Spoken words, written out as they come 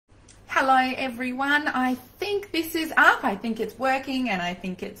Hello everyone, I think this is up, I think it's working and I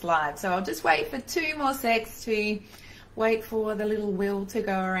think it's live. So I'll just wait for 2 more secs to wait for the little wheel to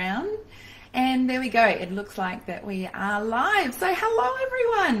go around. And there we go, it looks like that we are live. So hello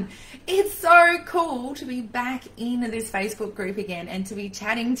everyone, it's so cool to be back in this Facebook group again and to be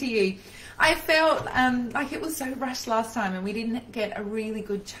chatting to you. I felt like it was so rushed last time and we didn't get a really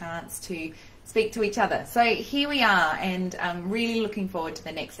good chance to speak to each other. So here we are, and I'm really looking forward to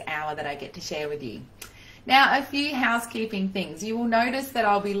the next hour that I get to share with you. Now, a few housekeeping things. You will notice that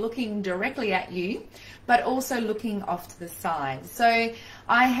I'll be looking directly at you, but also looking off to the side. So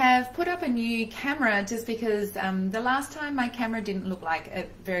I have put up a new camera just because the last time my camera didn't look like a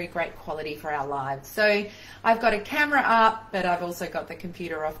very great quality for our live. So I've got a camera up, but I've also got the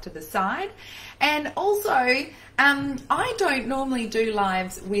computer off to the side. And also, I don't normally do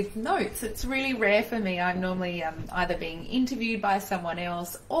lives with notes. It's really rare for me. I'm normally either being interviewed by someone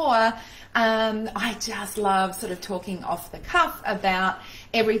else, or I just love sort of talking off the cuff about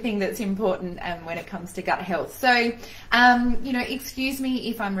everything that's important when it comes to gut health. So, you know, excuse me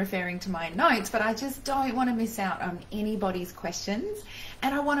if I'm referring to my notes, but I just don't want to miss out on anybody's questions,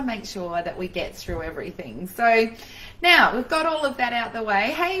 and I want to make sure that we get through everything. So now we've got all of that out the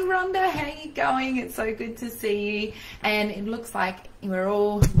way. Hey Rhonda, how are you going? It's so good to see you, and it looks like we're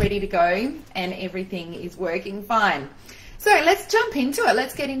all ready to go and everything is working fine. So let's jump into it.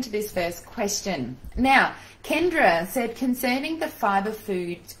 Let's get into this first question. Now, Kendra said, concerning the fibre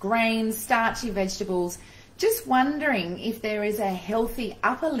foods, grains, starchy vegetables, just wondering if there is a healthy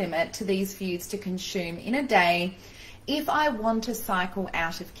upper limit to these foods to consume in a day if I want to cycle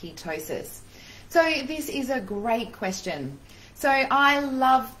out of ketosis. So this is a great question. So I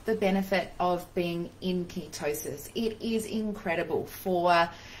love the benefit of being in ketosis. It is incredible for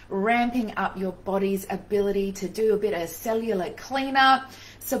ramping up your body's ability to do a bit of cellular cleanup,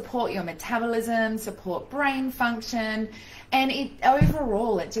 support your metabolism, support brain function, and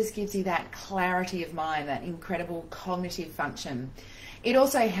overall it just gives you that clarity of mind, that incredible cognitive function. It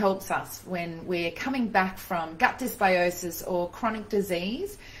also helps us when we're coming back from gut dysbiosis or chronic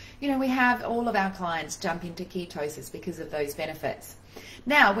disease. You know, we have all of our clients jump into ketosis because of those benefits.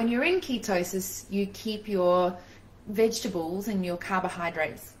 Now, when you're in ketosis, you keep your vegetables and your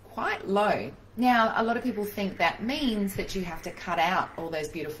carbohydrates quite low. Now, a lot of people think that means that you have to cut out all those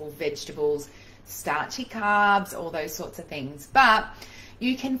beautiful vegetables, starchy carbs, all those sorts of things, but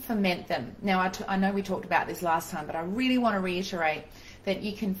you can ferment them. Now, I know we talked about this last time, but I really want to reiterate that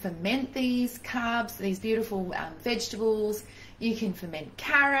you can ferment these carbs, these beautiful vegetables. You can ferment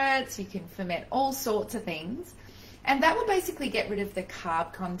carrots, you can ferment all sorts of things, and that will basically get rid of the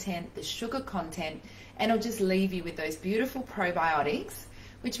carb content, the sugar content, and it'll just leave you with those beautiful probiotics,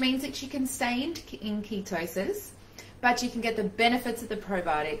 which means that you can stay in ketosis, but you can get the benefits of the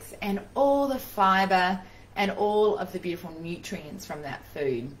probiotics and all the fiber and all of the beautiful nutrients from that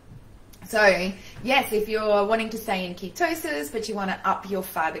food. So yes, if you're wanting to stay in ketosis, but you want to up your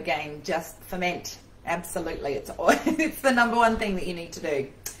fiber game, just ferment. Absolutely, it's the #1 thing that you need to do.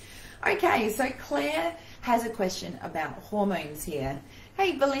 Okay, so Claire has a question about hormones here.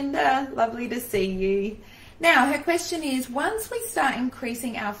 Hey Belinda, lovely to see you. Now her question is, once we start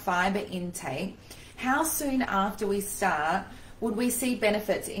increasing our fiber intake, how soon after we start would we see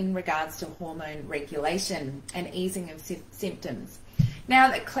benefits in regards to hormone regulation and easing of symptoms?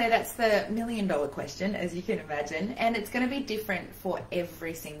 Now, Claire, that's the $1,000,000 question, as you can imagine, and it's going to be different for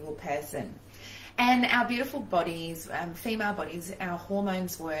every single person. And our beautiful bodies, female bodies, our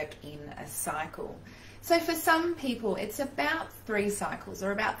hormones work in a cycle. So for some people, it's about 3 cycles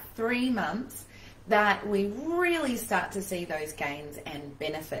or about 3 months that we really start to see those gains and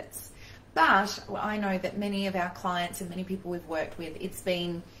benefits. But I know that many of our clients and many people we've worked with, it's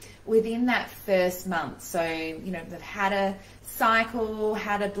been within that first month. So, you know, they've had a cycle,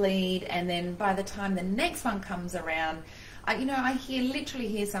 had a bleed, and then by the time the next one comes around, you know, I literally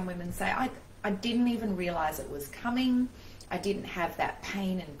hear some women say, I didn't even realize it was coming. I didn't have that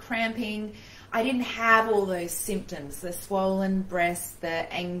pain and cramping. I didn't have all those symptoms, the swollen breasts,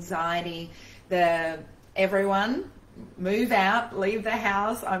 the anxiety, the everyone move out, leave the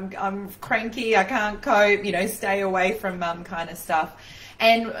house, I'm cranky, I can't cope, you know, stay away from mum kind of stuff.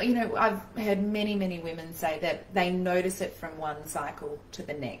 And, you know, I've heard many, many women say that they notice it from one cycle to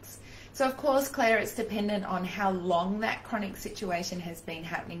the next. So, of course, Claire, it's dependent on how long that chronic situation has been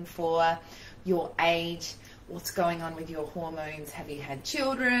happening for, your age, what's going on with your hormones, have you had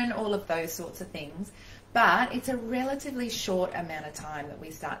children, all of those sorts of things. But it's a relatively short amount of time that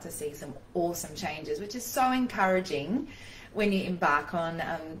we start to see some awesome changes, which is so encouraging when you embark on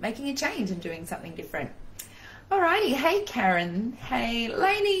making a change and doing something different. Alrighty, hey Karen, hey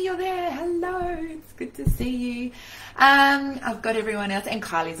Lainey, you're there, hello, it's good to see you. I've got everyone else, and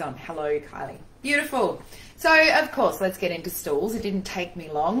Kylie's on, hello Kylie, beautiful. So of course, let's get into stools. It didn't take me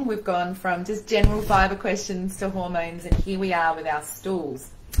long. We've gone from just general fibre questions to hormones, and here we are with our stools.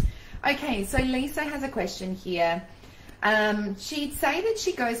 Okay, so Lisa has a question here. She'd say that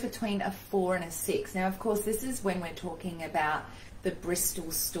she goes between a 4 and a 6. Now, of course, this is when we're talking about the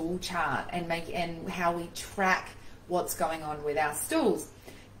Bristol stool chart and how we track what's going on with our stools.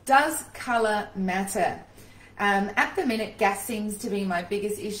 Does colour matter? At the minute, gas seems to be my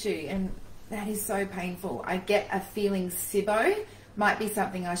biggest issue, and that is so painful. I get a feeling SIBO might be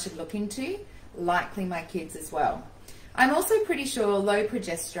something I should look into, likely my kids as well. I'm also pretty sure low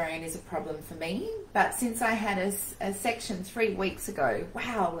progesterone is a problem for me, but since I had a section 3 weeks ago,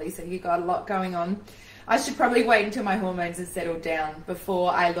 wow, Lisa, you got a lot going on. I should probably wait until my hormones have settled down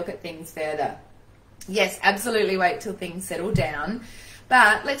before I look at things further. Yes, absolutely wait till things settle down.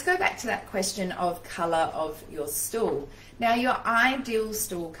 But let's go back to that question of colour of your stool. Now, your ideal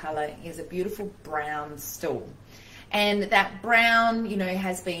stool colour is a beautiful brown stool. And that brown, you know,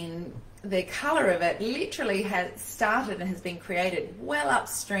 has been, the colour of it literally has started and has been created well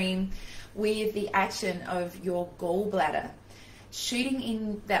upstream with the action of your gallbladder, shooting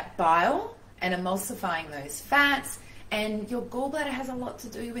in that bile and emulsifying those fats, and your gallbladder has a lot to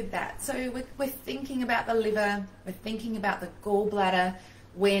do with that. So we're thinking about the liver, we're thinking about the gallbladder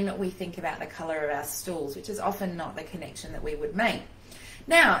when we think about the colour of our stools, which is often not the connection that we would make.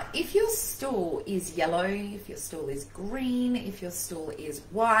 Now, if your stool is yellow, if your stool is green, if your stool is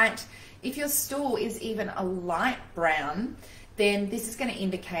white, if your stool is even a light brown, then this is going to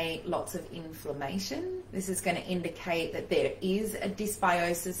indicate lots of inflammation. This is going to indicate that there is a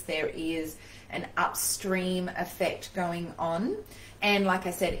dysbiosis, there is an upstream effect going on. And like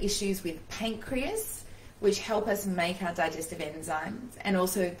I said, issues with pancreas, which help us make our digestive enzymes, and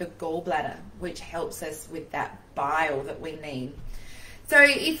also the gallbladder, which helps us with that bile that we need. So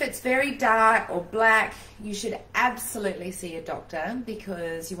if it's very dark or black, you should absolutely see a doctor,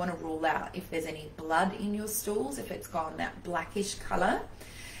 because you want to rule out if there's any blood in your stools, if it's gone that blackish colour.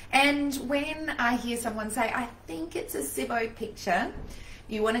 And when I hear someone say, I think it's a SIBO picture,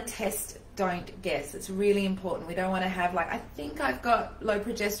 you want to test, don't guess. It's really important. We don't want to have like, I think I've got low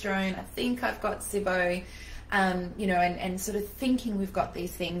progesterone, I think I've got SIBO, you know, and sort of thinking we've got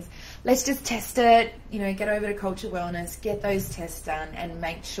these things. Let's just test it, you know, get over to Culture Wellness, get those tests done, and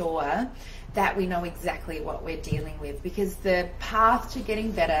make sure that we know exactly what we're dealing with, because the path to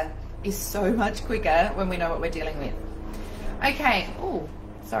getting better is so much quicker when we know what we're dealing with. Okay, oh,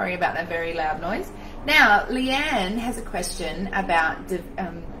 sorry about that very loud noise. Now, Leanne has a question about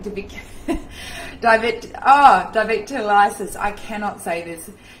diverticulitis. I cannot say this.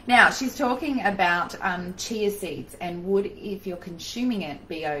 Now, she's talking about chia seeds, and would, if you're consuming it,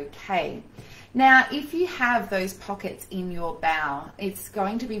 be okay. Now, if you have those pockets in your bowel, it's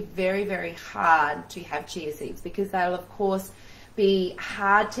going to be very, very hard to have chia seeds, because they'll, of course, be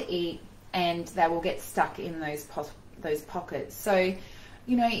hard to eat and they will get stuck in those pockets. So,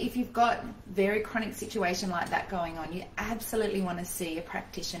 you know, if you've got very chronic situation like that going on, you absolutely want to see a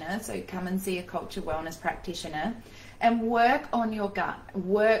practitioner. So come and see a Culture Wellness practitioner and work on your gut,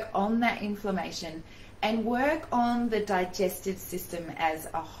 work on that inflammation, and work on the digestive system as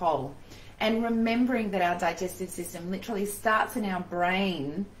a whole. And remembering that our digestive system literally starts in our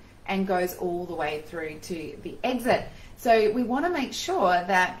brain and goes all the way through to the exit. So we want to make sure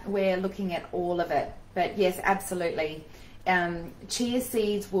that we're looking at all of it. But yes, absolutely. Chia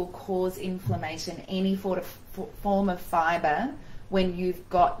seeds will cause inflammation. Any form of fibre, when you've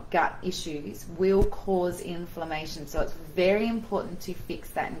got gut issues, will cause inflammation. So it's very important to fix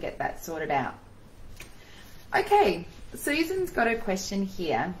that and get that sorted out. Okay, Susan's got a question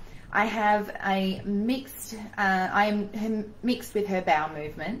here. I have a mixed, I'm mixed with her bowel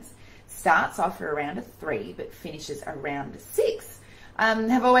movements. Starts off around a 3, but finishes around a 6.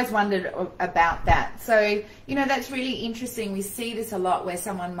 Have always wondered about that. So, you know, that's really interesting. We see this a lot where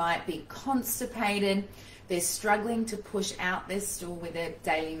someone might be constipated, they're struggling to push out their stool with their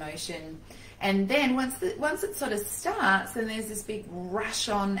daily motion, and then once it sort of starts, then there's this big rush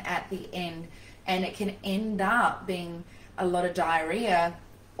on at the end, and it can end up being a lot of diarrhea,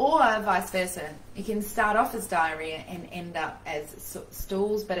 or vice versa. It can start off as diarrhea and end up as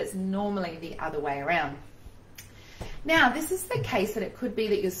stools, but it's normally the other way around. Now, this is the case that it could be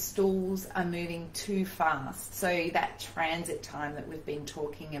that your stools are moving too fast, so that transit time that we've been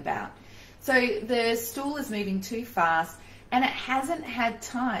talking about. So the stool is moving too fast and it hasn't had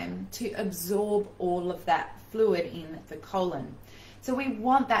time to absorb all of that fluid in the colon. So we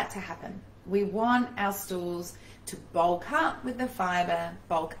want that to happen. We want our stools to bulk up with the fibre,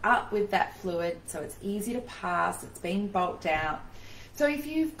 bulk up with that fluid, so it's easy to pass, it's been bulked out. So if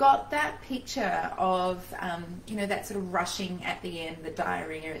you've got that picture of, you know, that sort of rushing at the end, the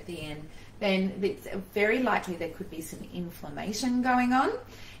diarrhea at the end, then it's very likely there could be some inflammation going on,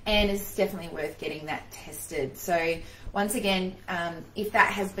 and it's definitely worth getting that tested. So once again, if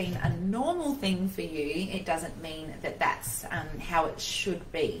that has been a normal thing for you, it doesn't mean that that's how it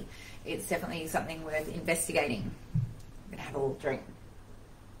should be. It's definitely something worth investigating. I'm going to have a little drink.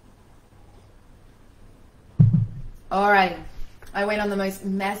 Alrighty. I went on the most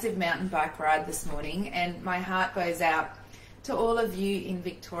massive mountain bike ride this morning, and my heart goes out to all of you in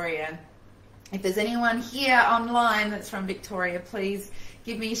Victoria. If there's anyone here online that's from Victoria, please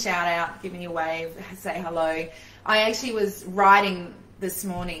give me a shout out, give me a wave, say hello. I actually was riding this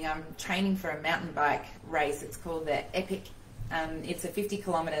morning. I'm training for a mountain bike race. It's called the Epic. It's a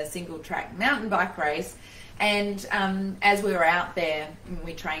 50-kilometre single track mountain bike race. And as we were out there,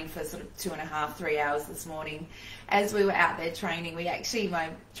 we trained for sort of 2.5, 3 hours this morning. As we were out there training, my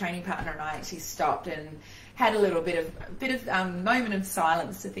training partner and I actually stopped and had a little bit of moment of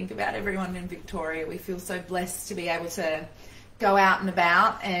silence to think about everyone in Victoria. We feel so blessed to be able to go out and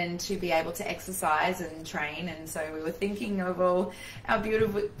about and to be able to exercise and train. And so we were thinking of all our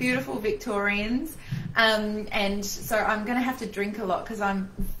beautiful Victorians. And so I'm going to have to drink a lot because I'm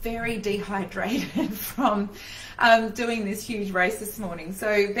very dehydrated from doing this huge race this morning.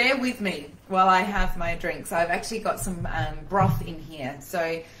 So bear with me while I have my drinks. I've actually got some broth in here.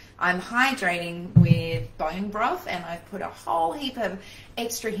 So I'm hydrating with bone broth, and I've put a whole heap of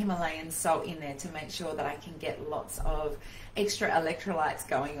extra Himalayan salt in there to make sure that I can get lots of extra electrolytes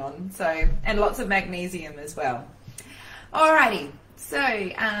going on. So, and lots of magnesium as well. Alrighty, so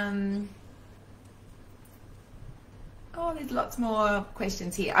oh, there's lots more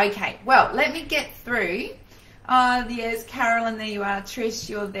questions here. Okay, well, let me get through. There's Carolyn, there you are. Trish,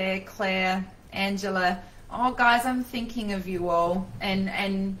 you're there. Claire, Angela. Oh, guys, I'm thinking of you all,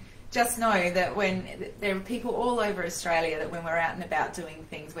 and just know that when there are people all over Australia, that when we're out and about doing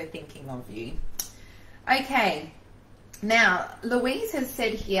things, we're thinking of you. Okay, now Louise has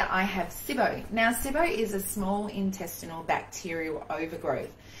said here, I have SIBO. Now SIBO is a small intestinal bacterial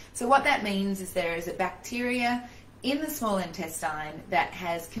overgrowth. So what that means is there is a bacteria in the small intestine that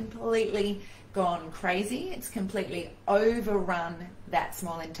has completely gone crazy. It's completely overrun that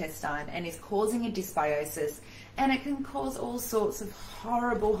small intestine and is causing a dysbiosis, and it can cause all sorts of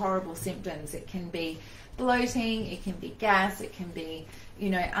horrible symptoms. It can be bloating, it can be gas, it can be, you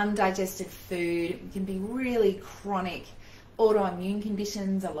know, undigested food, it can be really chronic autoimmune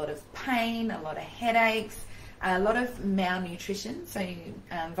conditions, a lot of pain, a lot of headaches, a lot of malnutrition, so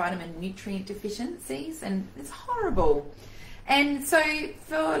vitamin nutrient deficiencies, and it's horrible. And so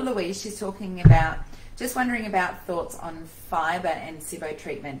for Louise, she's talking about, just wondering about thoughts on fibre and SIBO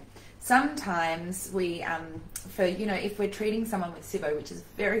treatment. Sometimes we, if we're treating someone with SIBO, which is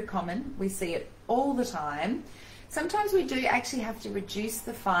very common, we see it all the time, sometimes we do actually have to reduce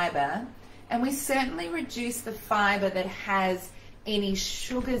the fibre, and we certainly reduce the fibre that has any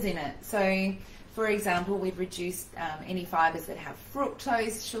sugars in it. So, for example, we've reduced any fibres that have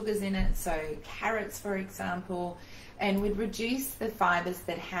fructose sugars in it, so carrots, for example, and we'd reduce the fibres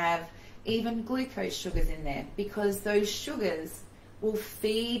that have even glucose sugars in there, because those sugars will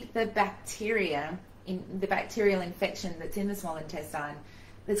feed the bacteria, in the bacterial infection that's in the small intestine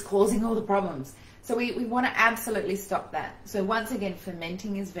that's causing all the problems. So we want to absolutely stop that. So once again,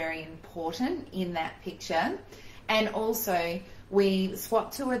 fermenting is very important in that picture. And also we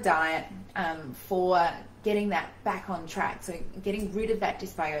swap to a diet for getting that back on track, so getting rid of that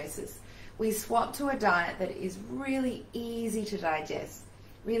dysbiosis. We swap to a diet that is really easy to digest,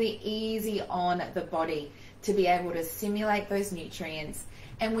 really easy on the body to be able to assimilate those nutrients,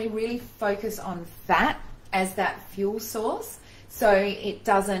 and we really focus on fat as that fuel source, so it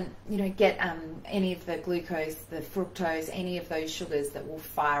doesn't, you know, get any of the glucose, the fructose, any of those sugars that will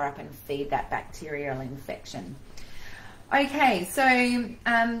fire up and feed that bacterial infection. Okay, so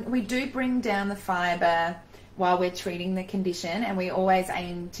we do bring down the fibre while we're treating the condition, and we always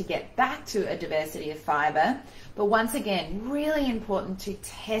aim to get back to a diversity of fibre. But once again, really important to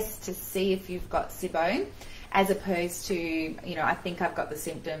test to see if you've got SIBO, as opposed to, you know, I think I've got the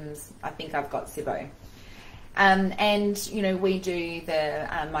symptoms, I think I've got SIBO. And, you know, we do the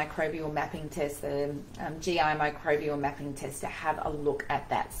microbial mapping test, the GI microbial mapping test, to have a look at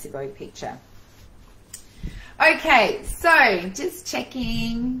that SIBO picture. Okay, so just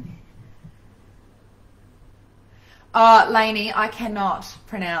checking. Oh, Lainey, I cannot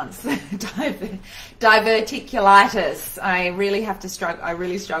pronounce diverticulitis. I really have to struggle. I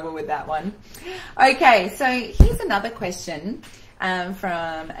really struggle with that one. Okay, so here's another question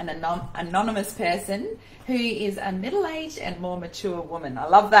from an anonymous person who is a middle-aged and more mature woman. I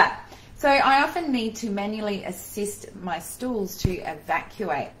love that. So I often need to manually assist my stools to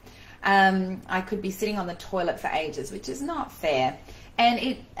evacuate. I could be sitting on the toilet for ages, which is not fair. And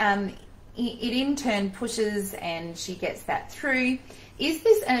it in turn pushes and she gets that through. Is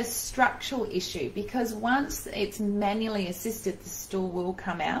this a structural issue? Because once it's manually assisted, the stool will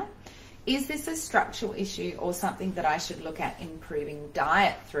come out. Is this a structural issue or something that I should look at improving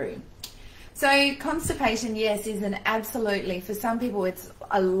diet through? So constipation, yes, is an absolutely, for some people, it's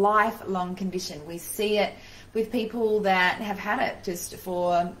a lifelong condition. We see it with people that have had it just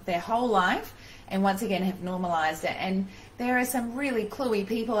for their whole life and once again have normalized it. And there are some really cluey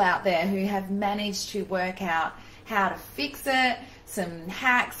people out there who have managed to work out how to fix it, some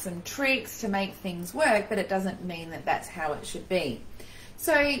hacks, some tricks to make things work, but it doesn't mean that that's how it should be.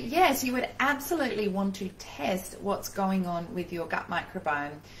 So yes, you would absolutely want to test what's going on with your gut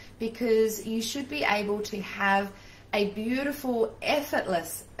microbiome, because you should be able to have a beautiful,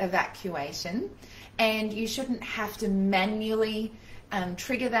 effortless evacuation, and you shouldn't have to manually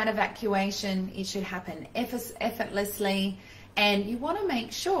trigger that evacuation. It should happen effortlessly, and you want to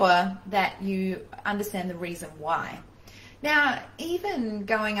make sure that you understand the reason why. Now, even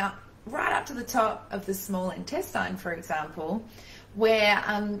going up right up to the top of the small intestine, for example, where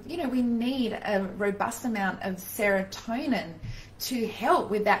we need a robust amount of serotonin to help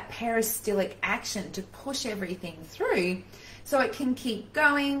with that peristaltic action to push everything through so it can keep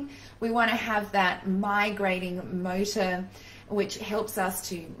going. We want to have that migrating motor, which helps us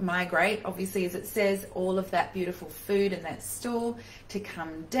to migrate, obviously, as it says, all of that beautiful food and that stool to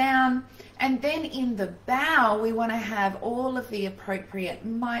come down. And then in the bowel, we want to have all of the appropriate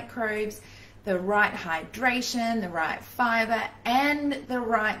microbes, the right hydration, the right fiber, and the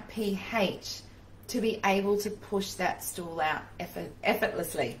right pH to be able to push that stool out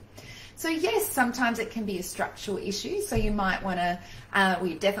effortlessly. So yes, sometimes it can be a structural issue. So you might want to,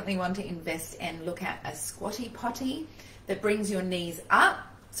 we definitely want to invest and look at a squatty potty that brings your knees up,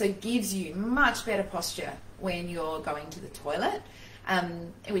 so it gives you much better posture when you're going to the toilet,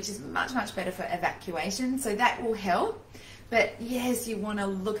 which is much, much better for evacuation. So that will help. But yes, you want to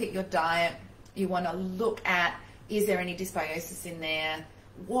look at your diet. You want to look at, is there any dysbiosis in there?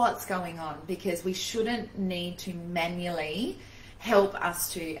 What's going on? Because we shouldn't need to manually help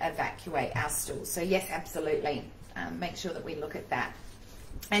us to evacuate our stools. So yes, absolutely. Make sure that we look at that.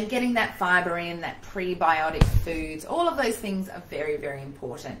 And getting that fiber in, that prebiotic foods, all of those things are very, very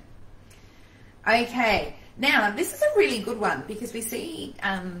important. Okay, now this is a really good one because we see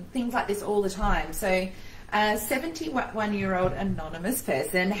things like this all the time. So a 71-year-old anonymous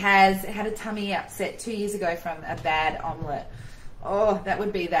person has had a tummy upset 2 years ago from a bad omelette. Oh, that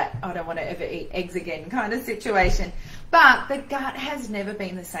would be that I don't want to ever eat eggs again kind of situation. But the gut has never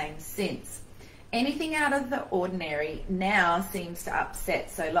been the same since. Anything out of the ordinary now seems to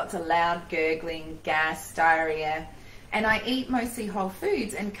upset. So lots of loud gurgling, gas, diarrhea. And I eat mostly whole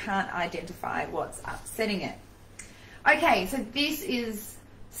foods and can't identify what's upsetting it. Okay, so this is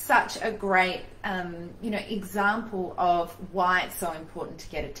such a great example of why it's so important to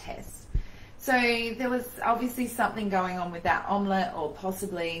get a test. So there was obviously something going on with that omelette, or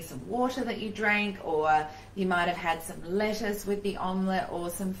possibly some water that you drank, or you might have had some lettuce with the omelette,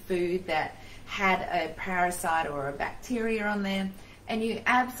 or some food that had a parasite or a bacteria on there, and you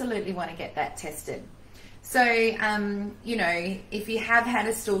absolutely want to get that tested. So, if you have had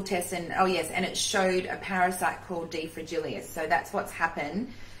a stool test and, oh yes, and it showed a parasite called D. fragilistic, so that's what's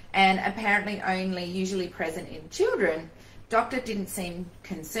happened, and apparently only usually present in children, doctor didn't seem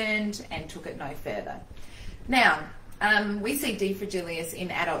concerned and took it no further. Now, we see D. fragilistic in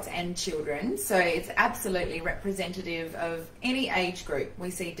adults and children, so it's absolutely representative of any age group.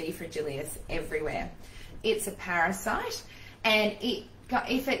 We see D. fragilistic everywhere. It's a parasite, and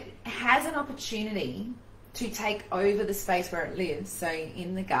if it has an opportunity to take over the space where it lives, so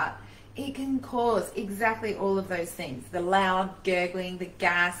in the gut, it can cause exactly all of those things. The loud gurgling, the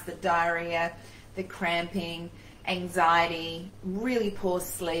gas, the diarrhea, the cramping, anxiety, really poor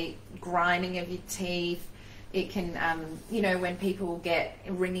sleep, grinding of your teeth. It can, when people get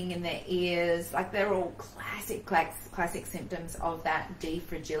ringing in their ears, like they're all classic symptoms of that D.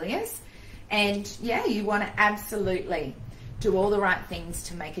 fragilistic. And yeah, you want to absolutely do all the right things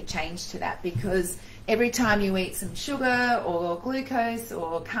to make a change to that, because every time you eat some sugar or glucose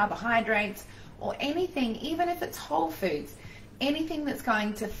or carbohydrates or anything, even if it's whole foods, anything that's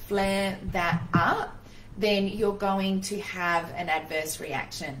going to flare that up then you're going to have an adverse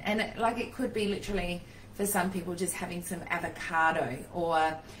reaction. And it could be literally, for some people, just having some avocado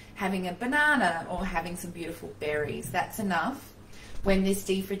or having a banana or having some beautiful berries. That's enough. When this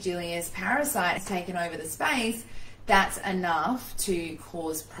D. fragilis parasite has taken over the space, that's enough to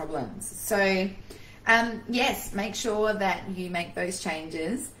cause problems. So yes, make sure that you make those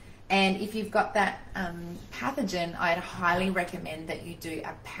changes. And if you've got that pathogen, I'd highly recommend that you do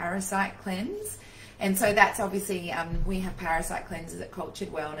a parasite cleanse. And so that's obviously, we have parasite cleanses at Cultured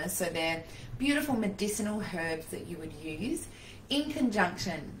Wellness. So they're beautiful medicinal herbs that you would use in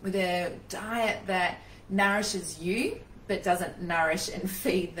conjunction with a diet that nourishes you, but doesn't nourish and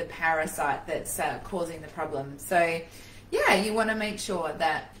feed the parasite that's causing the problem. So yeah, you want to make sure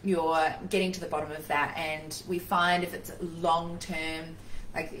that you're getting to the bottom of that. And we find if it's long-term,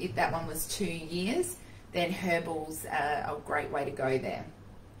 like if that one was 2 years, then herbals are a great way to go there.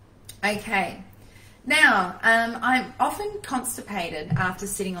 Okay. Now, I'm often constipated after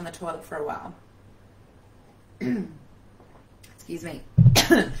sitting on the toilet for a while. Excuse me.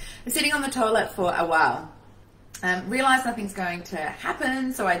 Sitting on the toilet for a while. Realize nothing's going to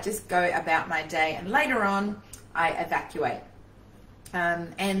happen, so I just go about my day, and later on I evacuate.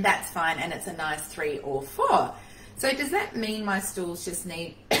 And that's fine, and it's a nice 3 or 4. So does that mean my stools just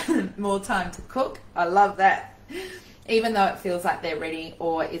need more time to cook? I love that. Even though it feels like they're ready,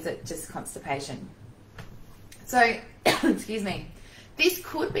 or is it just constipation? So, excuse me, this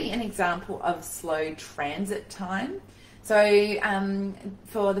could be an example of slow transit time. So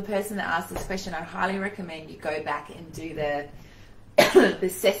for the person that asked this question, I highly recommend you go back and do the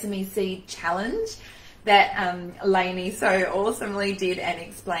sesame seed challenge that Lainey so awesomely did and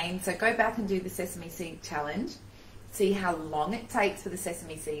explained. So go back and do the sesame seed challenge. See how long it takes for the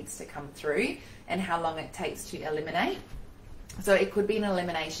sesame seeds to come through and how long it takes to eliminate. So it could be an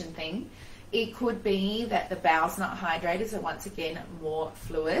elimination thing. It could be that the bowel's not hydrated, so once again, more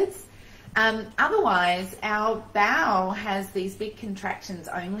fluids. Otherwise, our bowel has these big contractions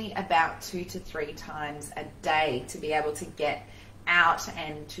only about 2 to 3 times a day to be able to get out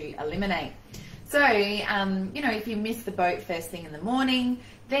and to eliminate. So, you know, if you miss the boat first thing in the morning,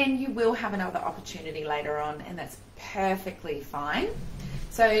 then you will have another opportunity later on, and that's perfectly fine.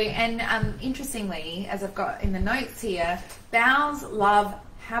 So, and interestingly, as I've got in the notes here, bowels love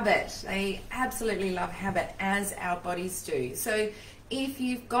habit. They absolutely love habit, as our bodies do. So if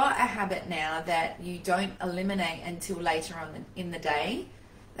you've got a habit now that you don't eliminate until later on in the day,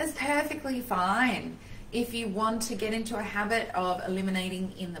 that's perfectly fine. If you want to get into a habit of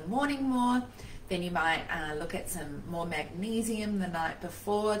eliminating in the morning more, then you might look at some more magnesium the night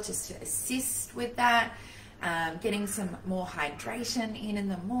before just to assist with that. Getting some more hydration in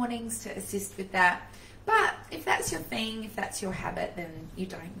the mornings to assist with that. But if that's your thing, if that's your habit, then you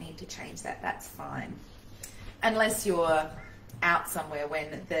don't need to change that. That's fine. Unless you're out somewhere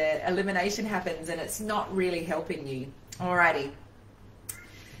when the elimination happens and it's not really helping you. Alrighty.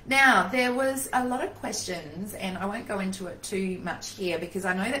 Now, there was a lot of questions, and I won't go into it too much here because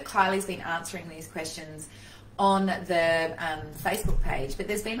I know that Kylie's been answering these questions on the Facebook page, but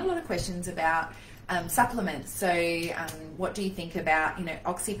there's been a lot of questions about supplements. So what do you think about, you know,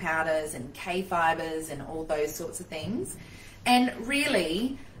 oxy powders and K fibers and all those sorts of things? And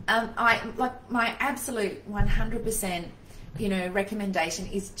really, I like my absolute 100%, you know, recommendation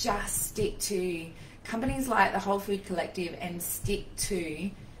is just stick to companies like the Whole Food Collective and stick to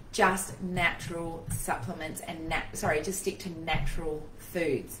just natural supplements and just stick to natural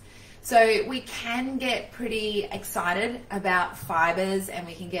foods. So we can get pretty excited about fibers, and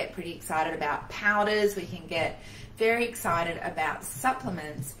we can get pretty excited about powders. We can get very excited about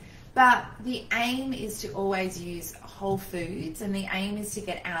supplements, but the aim is to always use whole foods, and the aim is to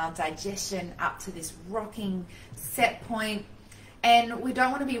get our digestion up to this rocking set point. And we don't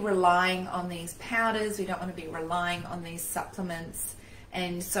want to be relying on these powders. We don't want to be relying on these supplements.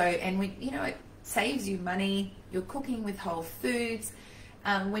 And so, and we, you know, it saves you money. You're cooking with whole foods.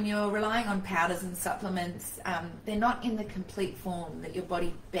 When you're relying on powders and supplements, they're not in the complete form that your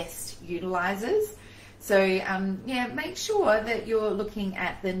body best utilizes. So yeah, make sure that you're looking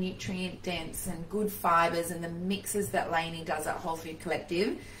at the nutrient dense and good fibers and the mixes that Lainey does at Whole Food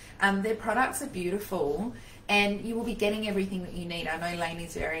Collective. Their products are beautiful, and you will be getting everything that you need. I know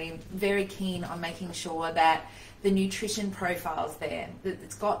Lainey's very, very keen on making sure that the nutrition profile's there, that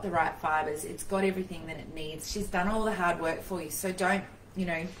it's got the right fibers, it's got everything that it needs. She's done all the hard work for you, so don't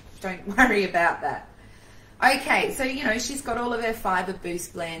worry about that. Okay, so, you know, she's got all of her fiber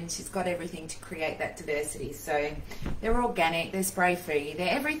boost blends. She's got everything to create that diversity. So they're organic, they're spray free,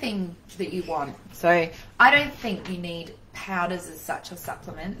 they're everything that you want. So I don't think you need powders as such or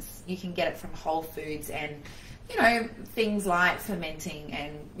supplements. You can get it from Whole Foods and, you know, things like fermenting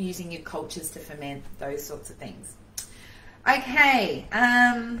and using your cultures to ferment, those sorts of things. Okay,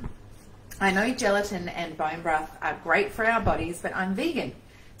 I know gelatin and bone broth are great for our bodies, but I'm vegan.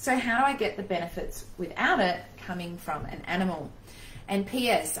 So how do I get the benefits without it coming from an animal? And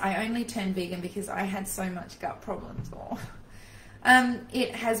P.S. I only turned vegan because I had so much gut problems.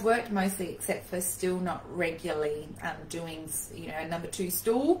 It has worked mostly, except for still not regularly doing, you know, number 2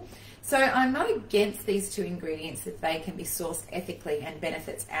 stool. So I'm not against these 2 ingredients if they can be sourced ethically and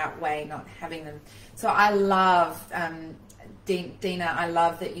benefits outweigh not having them. So I love, Dina, I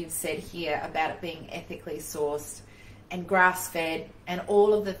love that you've said here about it being ethically sourced and grass-fed and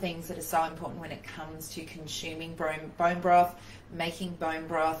all of the things that are so important when it comes to consuming bone broth, making bone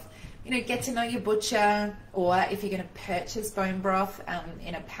broth. You know, get to know your butcher, or if you're going to purchase bone broth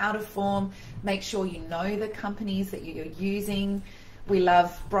in a powder form, make sure you know the companies that you're using. We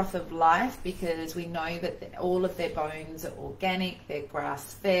love Broth of Life because we know that all of their bones are organic, they're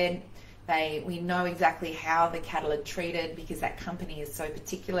grass-fed. We know exactly how the cattle are treated because that company is so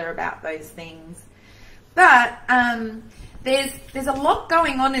particular about those things. But there's a lot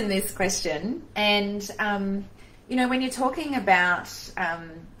going on in this question, and you know, when you're talking about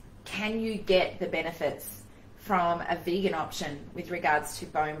can you get the benefits from a vegan option with regards to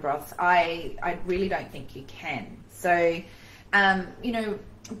bone broths, I really don't think you can. So you know,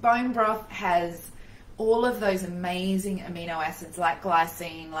 bone broth has all of those amazing amino acids like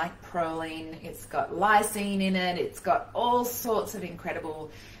glycine, like proline, it's got lysine in it, it's got all sorts of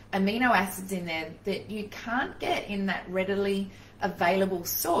incredible amino acids in there that you can't get in that readily available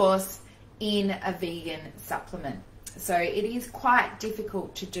source in a vegan supplement. So it is quite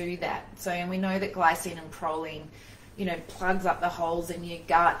difficult to do that. So, and we know that glycine and proline, you know, plugs up the holes in your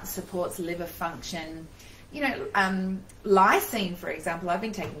gut, supports liver function. You know, lysine, for example, I've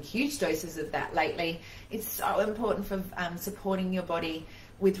been taking huge doses of that lately. It's so important for supporting your body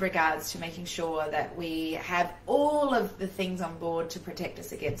with regards to making sure that we have all of the things on board to protect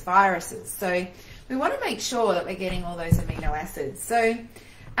us against viruses. So we want to make sure that we're getting all those amino acids. So,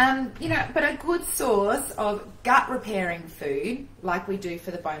 you know, but a good source of gut repairing food, like we do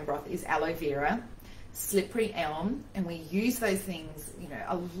for the bone broth, is aloe vera, slippery elm, and we use those things, you know,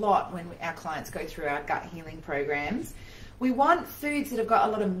 a lot when our clients go through our gut healing programs. We want foods that have got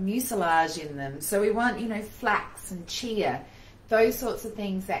a lot of mucilage in them. So we want, you know, flax and chia, those sorts of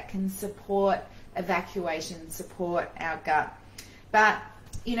things that can support evacuation, support our gut. But,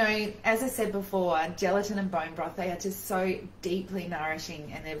 you know, as I said before, gelatin and bone broth, they are just so deeply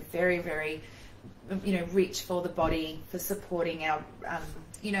nourishing, and they're very, very, you know, rich for the body, for supporting our,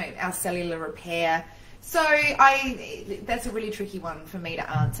 you know, our cellular repair. So that's a really tricky one for me to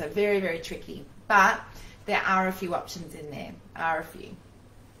answer. Very, very tricky. But there are a few options in there.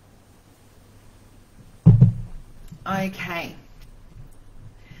 Okay.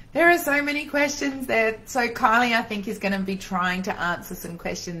 There are so many questions there. So Kylie, I think, is going to be trying to answer some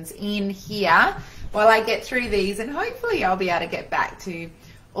questions in here while I get through these, and hopefully I'll be able to get back to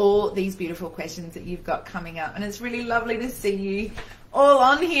all these beautiful questions that you've got coming up. And it's really lovely to see you all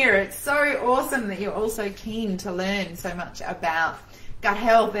on here. It's so awesome that you're all so keen to learn so much about gut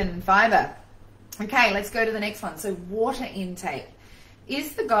health and fiber. Okay, let's go to the next one. So water intake.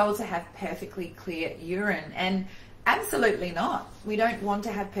 Is the goal to have perfectly clear urine? And absolutely not. We don't want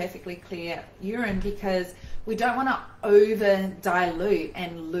to have perfectly clear urine because we don't want to over dilute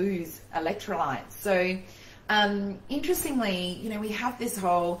and lose electrolytes. So interestingly, you know, we have this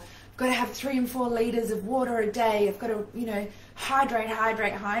whole, I've got to have 3 and 4 liters of water a day. I've got to, you know,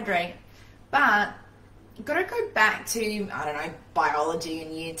 hydrate. But you've got to go back to, I don't know, biology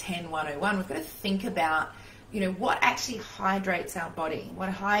in year 10, 101. We've got to think about, you know, what actually hydrates our body, what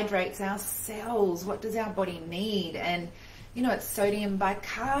hydrates our cells, what does our body need? And, you know, it's sodium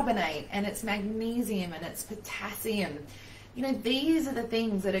bicarbonate, and it's magnesium, and it's potassium. You know, these are the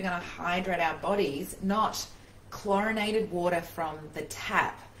things that are going to hydrate our bodies, not chlorinated water from the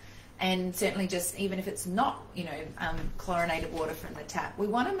tap. And certainly just, even if it's not, you know, chlorinated water from the tap, we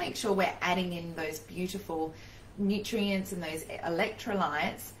want to make sure we're adding in those beautiful nutrients and those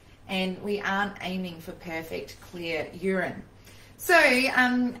electrolytes, and we aren't aiming for perfect clear urine. So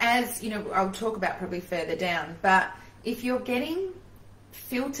as you know, I'll talk about probably further down, but if you're getting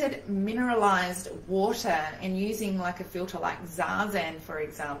filtered mineralized water and using like a filter like Zarzan, for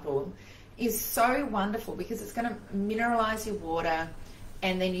example, is so wonderful because it's going to mineralize your water,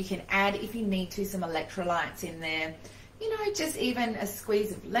 and then you can add, if you need to, some electrolytes in there, you know, just even a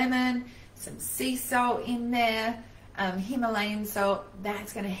squeeze of lemon, some sea salt in there, Himalayan salt.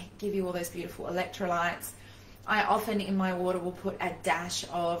 That's going to give you all those beautiful electrolytes. I often in my water will put a dash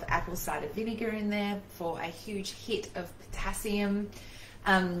of apple cider vinegar in there for a huge hit of potassium.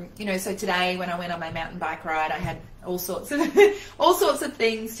 You know, so today when I went on my mountain bike ride, I had all sorts of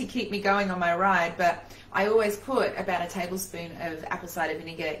things to keep me going on my ride, but I always put about a tablespoon of apple cider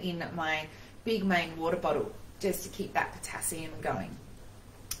vinegar in my big main water bottle just to keep that potassium going.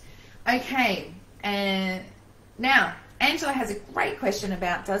 Okay, and now Angela has a great question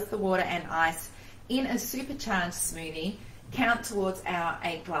about, does the water and ice in a supercharged smoothie count towards our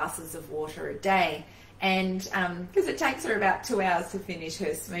 8 glasses of water a day? And because it takes her about 2 hours to finish her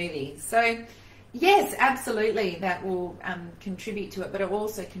smoothie. So yes, absolutely, that will contribute to it, but it will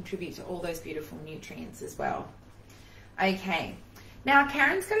also contribute to all those beautiful nutrients as well. Okay, now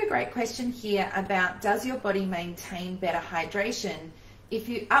Karen's got a great question here about, does your body maintain better hydration if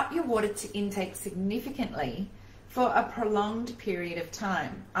you up your water intake significantly for a prolonged period of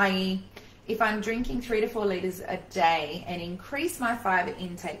time? I.e., if I'm drinking 3 to 4 litres a day and increase my fibre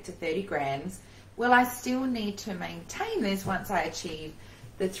intake to 30 grams, will I still need to maintain this once I achieve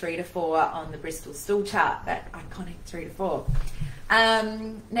the 3 to 4 on the Bristol stool chart, that iconic 3 to 4?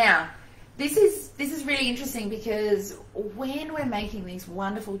 Now, this is really interesting, because when we're making these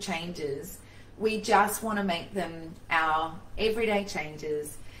wonderful changes, we just want to make them our everyday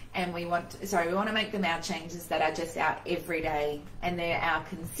changes, and we want to make them our changes that are just our everyday, and they're our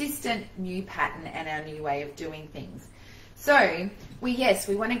consistent new pattern and our new way of doing things. So we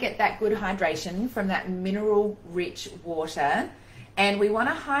want to get that good hydration from that mineral-rich water, and we want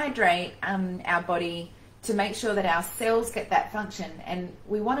to hydrate our body to make sure that our cells get that function, and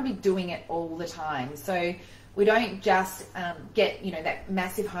we want to be doing it all the time. So we don't just get, you know, that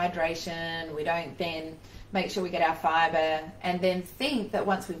massive hydration. We don't then make sure we get our fibre and then think that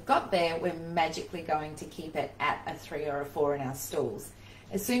once we've got there, we're magically going to keep it at a 3 or a 4 in our stools.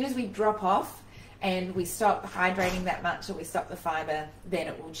 As soon as we drop off and we stop hydrating that much, or we stop the fibre, then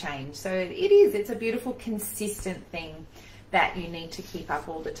it will change. So it's a beautiful, consistent thing that you need to keep up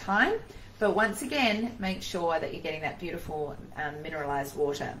all the time. But once again, make sure that you're getting that beautiful mineralized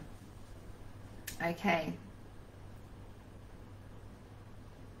water. Okay.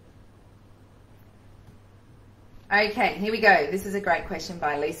 Okay, here we go. This is a great question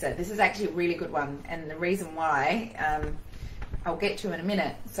by Lisa. This is actually a really good one, and the reason why I'll get to in a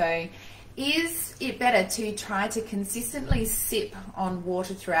minute. So, is it better to try to consistently sip on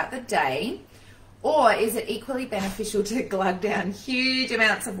water throughout the day, or is it equally beneficial to glug down huge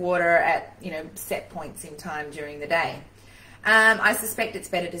amounts of water at, you know, set points in time during the day? I suspect it's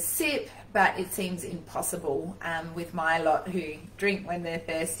better to sip, but it seems impossible with my lot who drink when they're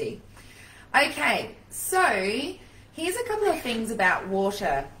thirsty. Okay, so here's a couple of things about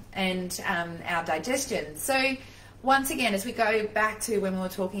water and our digestion. So once again, as we go back to when we were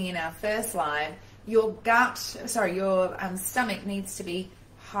talking in our first live, your stomach needs to be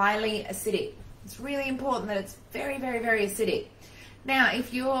highly acidic. It's really important that it's very, very, very acidic. Now,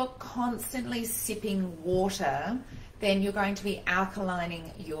 if you're constantly sipping water, then you're going to be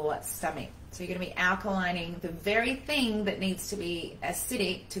alkalining your stomach. So you're going to be alkalining the very thing that needs to be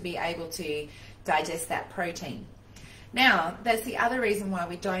acidic to be able to digest that protein. Now, that's the other reason why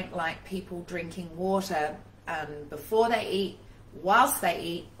we don't like people drinking water before they eat, whilst they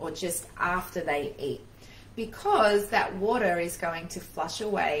eat, or just after they eat, because that water is going to flush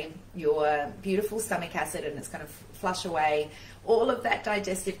away your beautiful stomach acid, and it's going to flush away all of that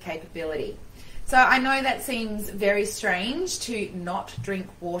digestive capability. So I know that seems very strange to not drink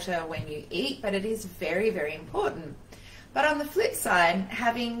water when you eat, but it is very, very important. But on the flip side,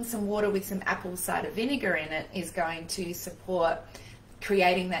 having some water with some apple cider vinegar in it is going to support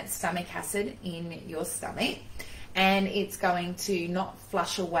creating that stomach acid in your stomach, and it's going to not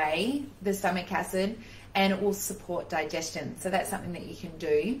flush away the stomach acid, and it will support digestion. So that's something that you can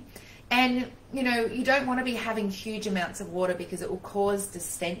do. And, you know, you don't want to be having huge amounts of water because it will cause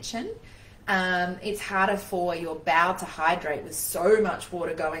distension. It's harder for your bowel to hydrate with so much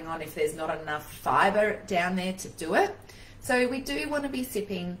water going on if there's not enough fibre down there to do it. So we do want to be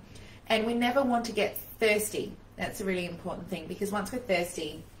sipping, and we never want to get thirsty. That's a really important thing, because once we're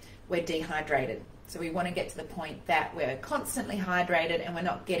thirsty, we're dehydrated. So we want to get to the point that we're constantly hydrated and we're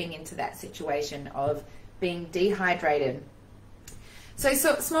not getting into that situation of being dehydrated. So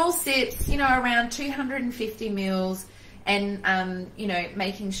small sips, you know, around 250 mils, and you know,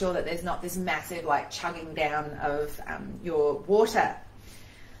 making sure that there's not this massive like chugging down of your water.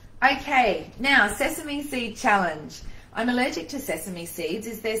 Okay, now sesame seed challenge. I'm allergic to sesame seeds.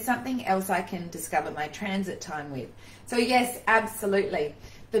 Is there something else I can discover my transit time with? So yes, absolutely.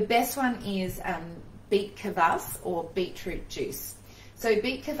 The best one is beet kvass or beetroot juice. So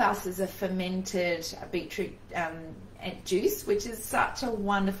beet kvass is a fermented beetroot juice, which is such a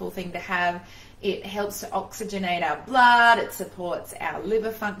wonderful thing to have. It helps to oxygenate our blood. It supports our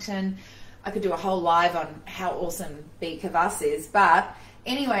liver function. I could do a whole live on how awesome beet kvass is, but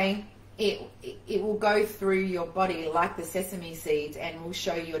anyway, it will go through your body like the sesame seeds and will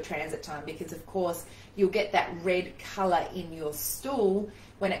show you a transit time, because of course you'll get that red color in your stool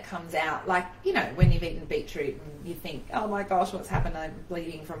when it comes out, like, you know, when you've eaten beetroot and you think, oh my gosh, what's happened? I'm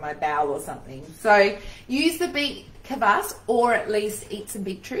bleeding from my bowel or something. So use the beet kvass, or at least eat some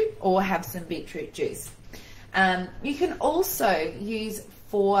beetroot or have some beetroot juice. You can also use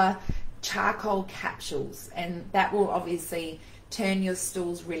 4 charcoal capsules, and that will obviously turn your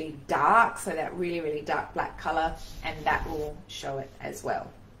stools really dark, so that really dark black color, and that will show it as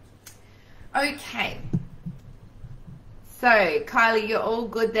well. Okay, so Kylie, you're all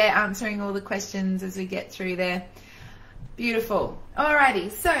good there, answering all the questions as we get through there. Beautiful.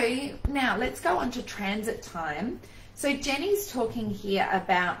 Alrighty, so now let's go on to transit time. So Jenny's talking here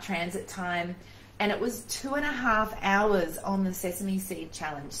about transit time, and it was 2.5 hours on the sesame seed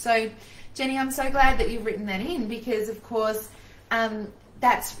challenge. So Jenny, I'm so glad that you've written that in, because of course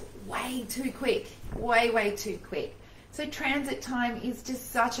that's way too quick, way too quick. So transit time is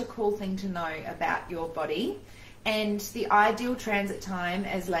just such a cool thing to know about your body, and the ideal transit time,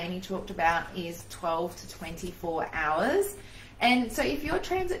 as Lainey talked about, is 12 to 24 hours. And so if your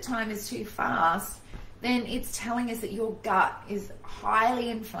transit time is too fast, then it's telling us that your gut is highly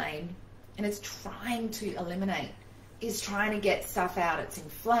inflamed and it's trying to eliminate. It's trying to get stuff out. It's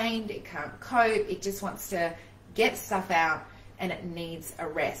inflamed, it can't cope, it just wants to get stuff out, and it needs a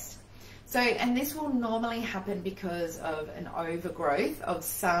rest. So, and this will normally happen because of an overgrowth of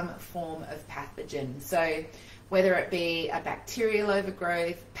some form of pathogen. So whether it be a bacterial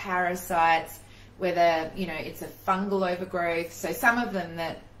overgrowth, parasites, whether, you know, it's a fungal overgrowth. So some of them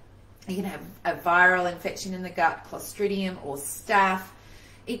that you can have a viral infection in the gut, Clostridium or staph.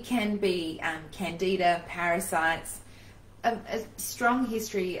 It can be candida, parasites, a strong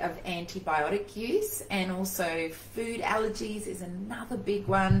history of antibiotic use, and also food allergies is another big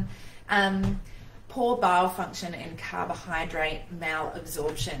one. Poor bile function and carbohydrate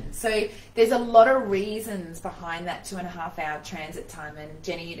malabsorption. So there's a lot of reasons behind that 2.5 hour transit time, and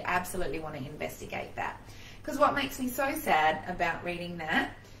Jenny, you'd absolutely want to investigate that. Because what makes me so sad about reading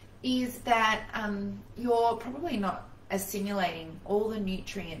that is that you're probably not assimilating all the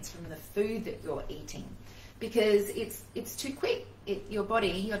nutrients from the food that you're eating, because it's too quick. Your body,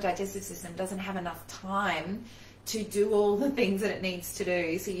 your digestive system doesn't have enough time to do all the things that it needs to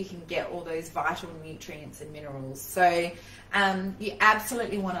do so you can get all those vital nutrients and minerals. So you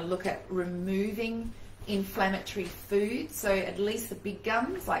absolutely want to look at removing inflammatory foods. So at least the big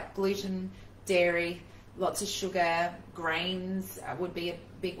guns like gluten, dairy, lots of sugar, grains would be a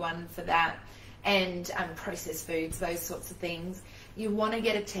big one for that, and processed foods, those sorts of things. You want to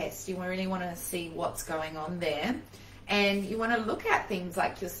get a test. You really want to see what's going on there. And you want to look at things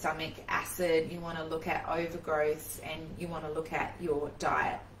like your stomach acid, you want to look at overgrowths, and you want to look at your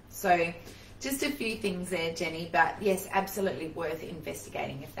diet. So just a few things there, Jenny, but yes, absolutely worth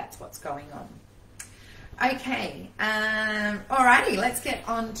investigating if that's what's going on. Okay, alrighty, let's get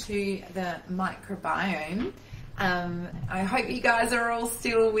on to the microbiome. I hope you guys are all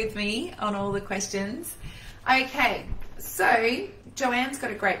still with me on all the questions. Okay, so Joanne's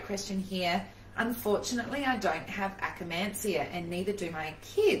got a great question here. Unfortunately, I don't have akkermansia, and neither do my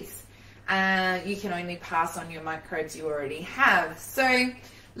kids. You can only pass on your microbes you already have. So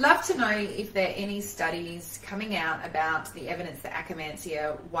love to know if there are any studies coming out about the evidence that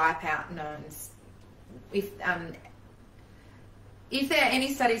akkermansia wipe out known, if there are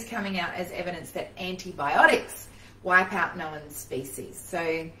any studies coming out as evidence that antibiotics wipe out known species.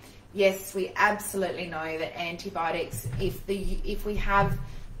 So yes, we absolutely know that antibiotics, if we have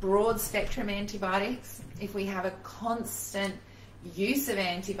broad spectrum antibiotics, if we have a constant use of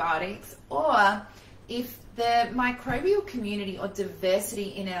antibiotics, or if the microbial community or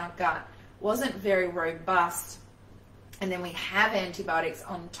diversity in our gut wasn't very robust, and then we have antibiotics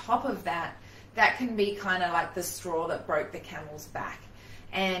on top of that, that can be kind of like the straw that broke the camel's back,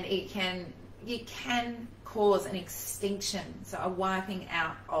 and it can cause an extinction, so a wiping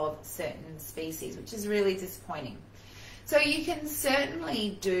out of certain species, which is really disappointing. So you can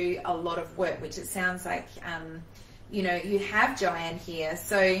certainly do a lot of work, which it sounds like, you know, you have Joanne here.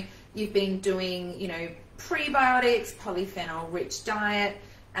 So you've been doing, you know, prebiotics, polyphenol-rich diet.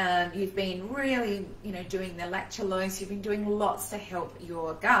 You've been really, you know, doing the lactulose. You've been doing lots to help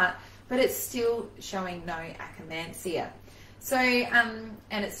your gut, but it's still showing no akkermansia. So, and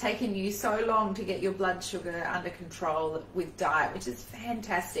it's taken you so long to get your blood sugar under control with diet, which is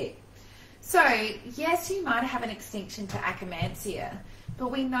fantastic. So, yes, you might have an extinction to Akkermansia,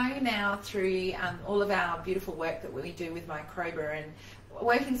 but we know now through all of our beautiful work that we do with Microba and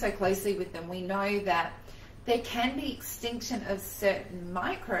working so closely with them, we know that there can be extinction of certain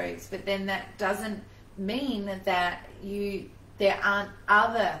microbes, but then that doesn't mean that there aren't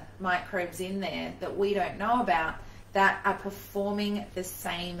other microbes in there that we don't know about that are performing the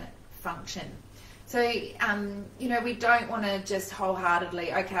same function. So, you know, we don't want to just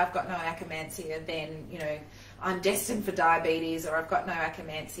wholeheartedly, okay, I've got no Akkermansia, then, you know, I'm destined for diabetes, or I've got no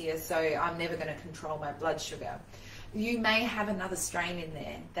Akkermansia, so I'm never going to control my blood sugar. You may have another strain in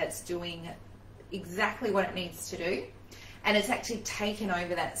there that's doing exactly what it needs to do, and it's actually taken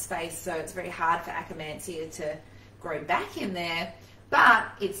over that space, so it's very hard for Akkermansia to grow back in there, but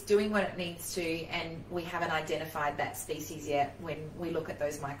it's doing what it needs to, and we haven't identified that species yet when we look at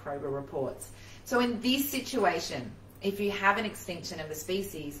those microbial reports. So in this situation, if you have an extinction of a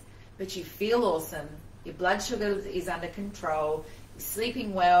species, but you feel awesome, your blood sugar is under control, you're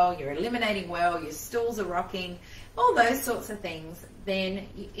sleeping well, you're eliminating well, your stools are rocking, all those sorts of things, then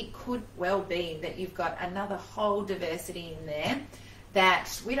it could well be that you've got another whole diversity in there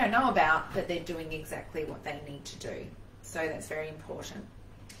that we don't know about, but they're doing exactly what they need to do. So that's very important.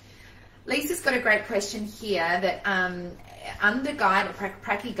 Lisa's got a great question here that under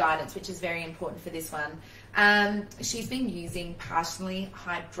Pracky guidance, which is very important for this one, she's been using partially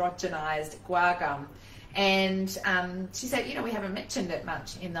hydrogenized guar gum. And she said, you know, we haven't mentioned it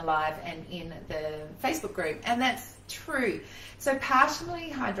much in the live and in the Facebook group, and that's true. So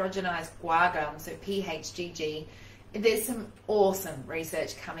partially hydrogenized guar gum, so PHGG, there's some awesome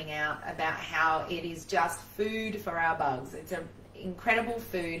research coming out about how it is just food for our bugs. It's an incredible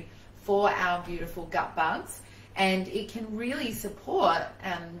food for our beautiful gut bugs, and it can really support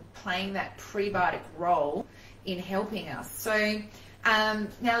playing that prebiotic role in helping us. So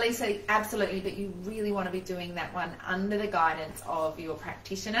now, Lisa, absolutely, but you really want to be doing that one under the guidance of your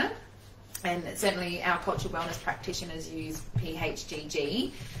practitioner, and certainly our cultural wellness practitioners use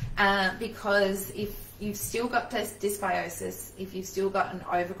PHGG because if you've still got dysbiosis, if you've still got an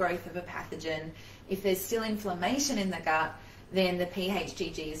overgrowth of a pathogen, if there's still inflammation in the gut, then the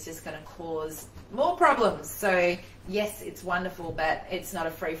PHGG is just going to cause more problems. So yes, it's wonderful, but it's not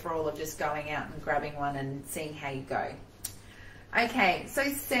a free-for-all of just going out and grabbing one and seeing how you go. Okay, so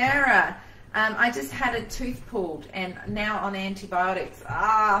Sarah, I just had a tooth pulled and now on antibiotics.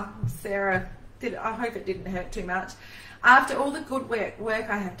 Sarah, I hope it didn't hurt too much. After all the good work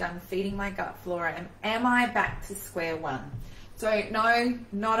I have done feeding my gut flora, am I back to square one? So no,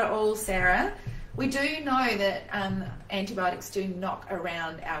 not at all, Sarah. We do know that antibiotics do knock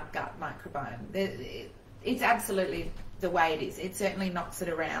around our gut microbiome. It's absolutely the way it is. It certainly knocks it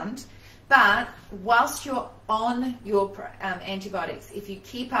around. But whilst you're on your antibiotics, if you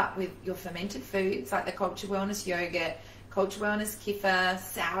keep up with your fermented foods like the Culture Wellness yogurt, Culture Wellness kefir,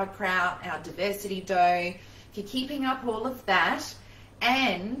 sauerkraut, our diversity dough, if you're keeping up all of that,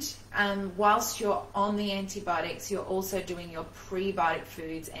 and whilst you're on the antibiotics, you're also doing your prebiotic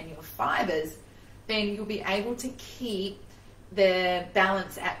foods and your fibers, then you'll be able to keep the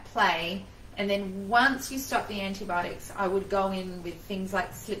balance at play. And then once you stop the antibiotics, I would go in with things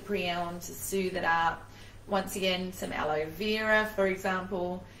like slippery elm to soothe it up. Once again, some aloe vera, for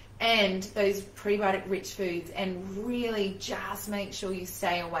example, and those prebiotic rich foods, and really just make sure you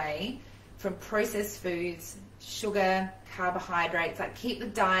stay away from processed foods, sugar, carbohydrates. Like, keep the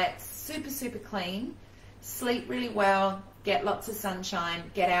diet super, super clean, sleep really well, get lots of sunshine,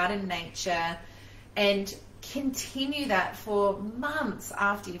 get out in nature, and continue that for months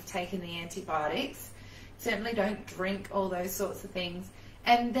after you've taken the antibiotics. Certainly don't drink all those sorts of things,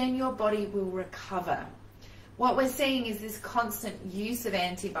 and then your body will recover. What we're seeing is this constant use of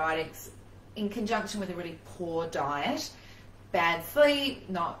antibiotics in conjunction with a really poor diet, bad sleep,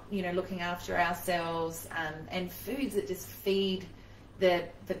 not looking after ourselves, and foods that just feed the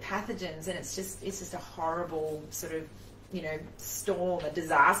pathogens, and it's just a horrible sort of storm, a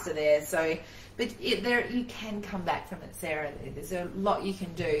disaster there. So, but you can come back from it, Sarah. There's a lot you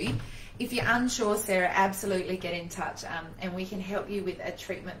can do. If you're unsure, Sarah, absolutely get in touch, and we can help you with a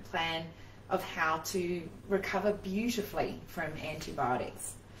treatment plan of how to recover beautifully from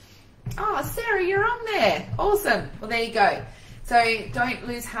antibiotics. Oh, Sarah, you're on there. Awesome. Well, there you go. So don't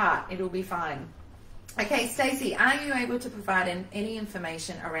lose heart. It'll be fine. Okay, Stacey, are you able to provide any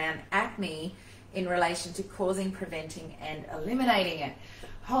information around acne in relation to causing, preventing, and eliminating it?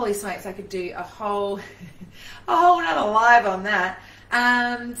 Holy smokes, I could do a whole another live on that.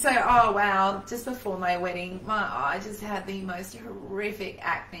 Oh wow, just before my wedding, I just had the most horrific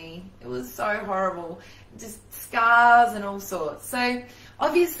acne. It was so horrible, just scars and all sorts. So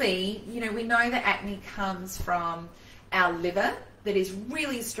obviously, you know, we know that acne comes from our liver that is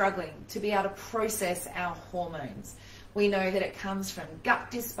really struggling to be able to process our hormones. We know that it comes from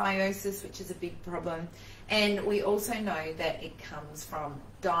gut dysbiosis, which is a big problem. And we also know that it comes from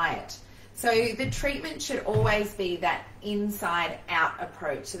diet. So the treatment should always be that inside out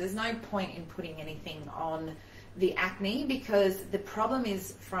approach. So there's no point in putting anything on the acne because the problem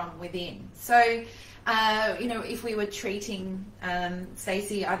is from within. So, you know, if we were treating,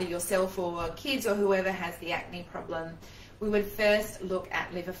 Stacey, either yourself or kids or whoever has the acne problem, we would first look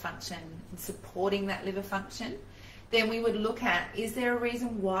at liver function and supporting that liver function. Then we would look at, is there a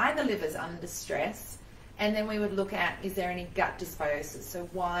reason why the liver's under stress? And then we would look at, is there any gut dysbiosis? So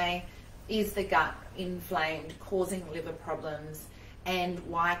why is the gut inflamed, causing liver problems? And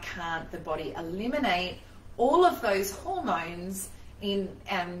why can't the body eliminate all of those hormones in,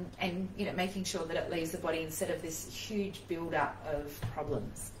 and you know, making sure that it leaves the body instead of this huge build-up of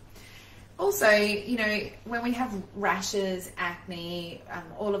problems? Also, you know, when we have rashes, acne,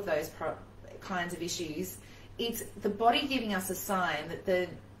 all of those kinds of issues, it's the body giving us a sign that the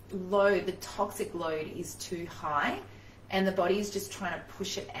toxic load is too high, and the body is just trying to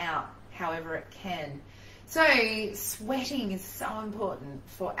push it out however it can. So sweating is so important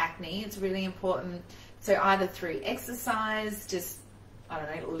for acne. It's really important. So either through exercise, just, I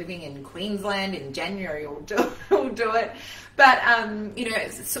don't know, living in Queensland in January will do it. But, you know,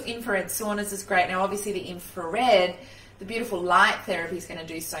 infrared saunas is great. Now, obviously the infrared, the beautiful light therapy is going to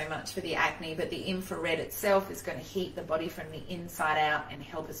do so much for the acne, but the infrared itself is going to heat the body from the inside out and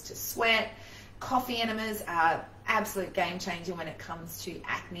help us to sweat. Coffee enemas are absolute game changer when it comes to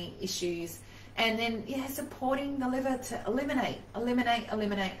acne issues. And then, yeah, supporting the liver to eliminate,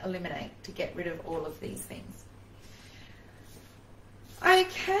 to get rid of all of these things.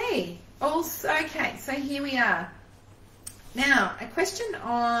 Okay, so here we are. Now, a question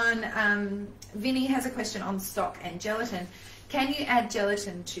on, Vinny has a question on stock and gelatin. Can you add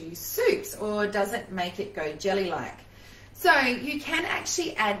gelatin to soups, or does it make it go jelly-like? So you can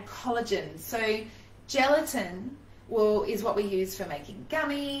actually add collagen. So gelatin is what we use for making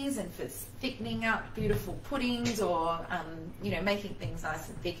gummies and for thickening up beautiful puddings, or you know, making things nice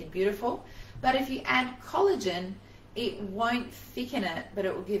and thick and beautiful. But if you add collagen, it won't thicken it, but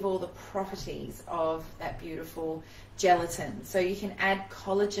it will give all the properties of that beautiful gelatin. So you can add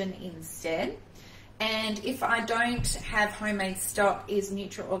collagen instead. And if I don't have homemade stock, is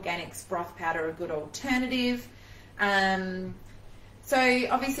Neutral Organics broth powder a good alternative? So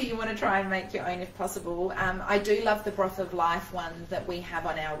obviously you want to try and make your own if possible. I do love the Broth of Life one that we have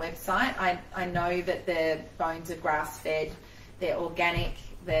on our website. I know that the bones are grass-fed, they're organic,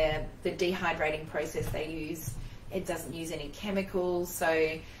 the dehydrating process they use, it doesn't use any chemicals. So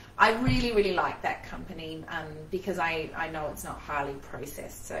I really like that company because I know it's not highly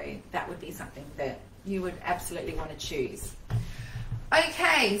processed. So that would be something that you would absolutely want to choose.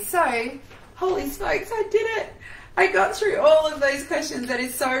 Okay, so holy smokes, I did it. I got through all of those questions. That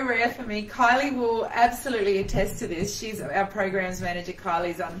is so rare for me. Kylie will absolutely attest to this. She's our programs manager.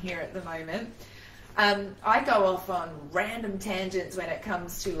 Kylie's on here at the moment. I go off on random tangents when it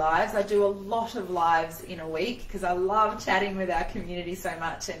comes to lives. I do a lot of lives in a week because I love chatting with our community so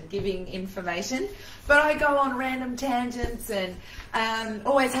much and giving information. But I go on random tangents and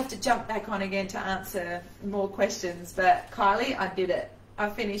always have to jump back on again to answer more questions. But Kylie, I did it. I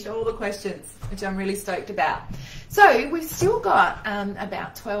finished all the questions, which I'm really stoked about. So we've still got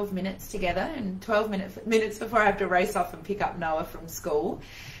about 12 minutes together, and 12 minutes before I have to race off and pick up Noah from school.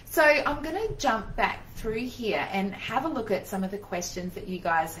 So I'm going to jump back through here and have a look at some of the questions that you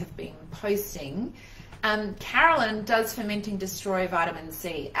guys have been posting. Carolyn, does fermenting destroy vitamin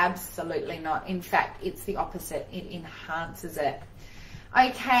C? Absolutely not. In fact, it's the opposite. It enhances it.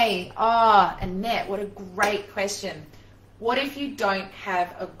 Okay. Oh, Annette, what a great question. What if you don't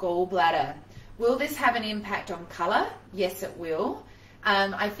have a gallbladder? Will this have an impact on colour? Yes, it will.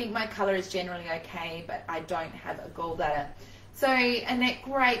 I think my colour is generally okay, but I don't have a gallbladder. So, Annette,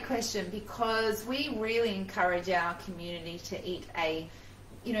 great question, because we really encourage our community to eat a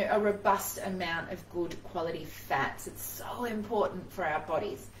robust amount of good quality fats. It's so important for our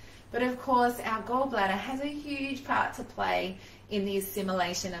bodies. But of course, our gallbladder has a huge part to play in the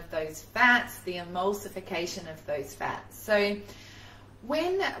assimilation of those fats, the emulsification of those fats. So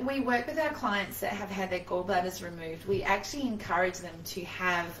when we work with our clients that have had their gallbladders removed, we actually encourage them to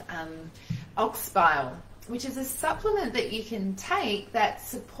have ox bile, which is a supplement that you can take that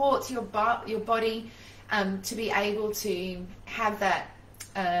supports your body to be able to have that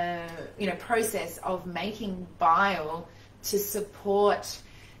process of making bile to support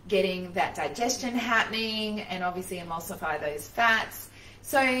getting that digestion happening and obviously emulsify those fats.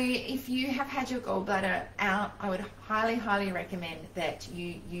 So if you have had your gallbladder out, I would highly recommend that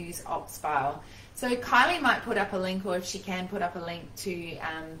you use ox bile. So Kylie might put up a link, or if she can put up a link to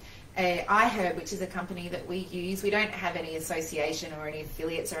iHerb, which is a company that we use. We don't have any association or any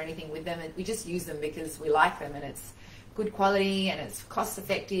affiliates or anything with them. We just use them because we like them, and it's good quality and it's cost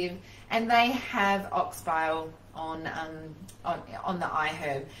effective. And they have ox bile on the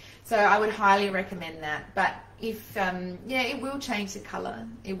iHerb. So I would highly recommend that. But if it will change the colour.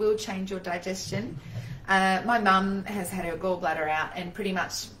 It will change your digestion. My mum has had her gallbladder out, and pretty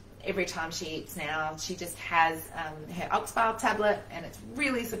much every time she eats now, she just has her ox bile tablet, and it's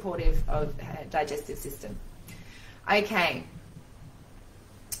really supportive of her digestive system. Okay,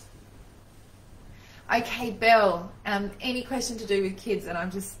 Belle, any question to do with kids, and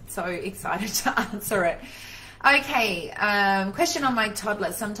I'm just so excited to answer it. Okay, question on my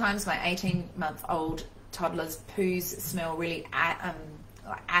toddler. Sometimes my 18-month-old toddler's poos smell really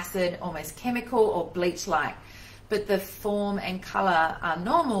like acid, almost chemical or bleach-like, but the form and colour are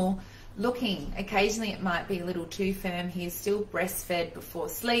normal looking. Occasionally it might be a little too firm. He's still breastfed before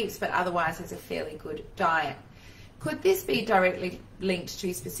sleeps, but otherwise has a fairly good diet. Could this be directly linked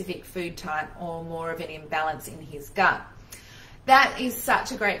to specific food type or more of an imbalance in his gut? That is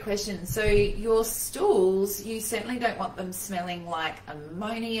such a great question. So your stools, you certainly don't want them smelling like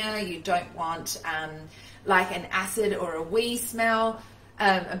ammonia. You don't want like an acid or a wee smell,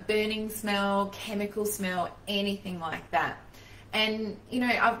 a burning smell, chemical smell, anything like that. And,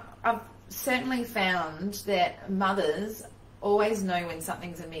 I've certainly found that mothers always know when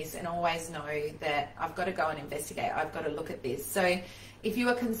something's amiss and always know that I've got to go and investigate. I've got to look at this. So if you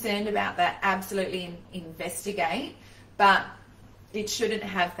are concerned about that, absolutely investigate, but it shouldn't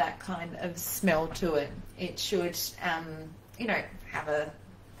have that kind of smell to it. It should, have a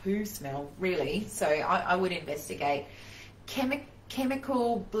poo smell, really. So I would investigate.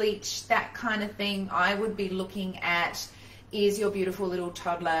 Chemical, bleach, that kind of thing, I would be looking at, is your beautiful little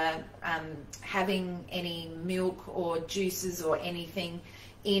toddler having any milk or juices or anything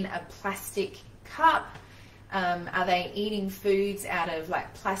in a plastic cup? Are they eating foods out of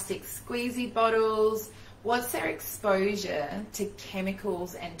like plastic squeezy bottles? What's their exposure to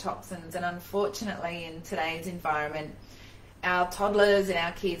chemicals and toxins? And unfortunately, in today's environment, our toddlers and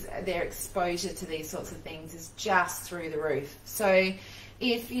our kids, their exposure to these sorts of things is just through the roof. So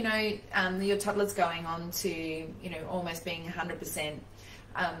if, your toddler's going on to, almost being 100%,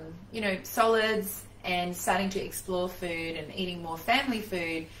 solids and starting to explore food and eating more family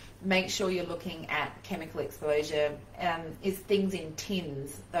food, make sure you're looking at chemical exposure, is things in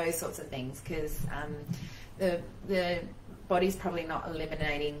tins, those sorts of things, because the body's probably not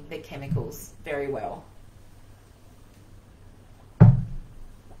eliminating the chemicals very well.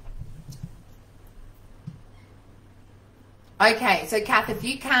 Okay, so Kath, if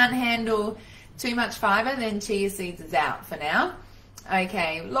you can't handle too much fibre, then chia seeds is out for now.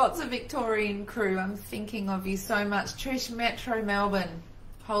 Okay, lots of Victorian crew. I'm thinking of you so much. Trish, Metro Melbourne.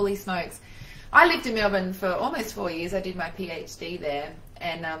 Holy smokes. I lived in Melbourne for almost 4 years. I did my PhD there,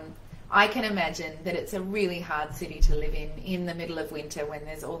 and I can imagine that it's a really hard city to live in the middle of winter when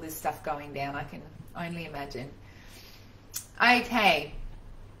there's all this stuff going down. I can only imagine. Okay.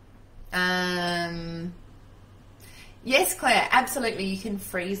 Yes, Claire, absolutely. You can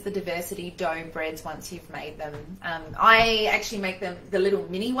freeze the diversity dough breads once you've made them. I actually make them, the little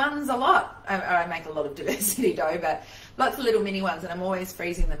mini ones, a lot. I make a lot of diversity dough, but lots of little mini ones, and I'm always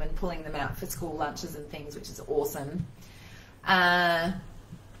freezing them and pulling them out for school lunches and things, which is awesome. Now,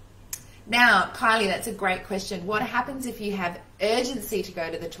 Kylie, that's a great question. What happens if you have urgency to go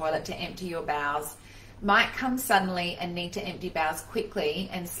to the toilet to empty your bowels? Might come suddenly and need to empty bowels quickly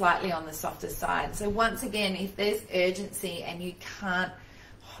and slightly on the softer side. So once again, if there's urgency and you can't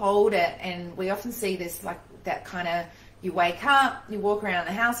hold it, and we often see this, like that kind of, you wake up, you walk around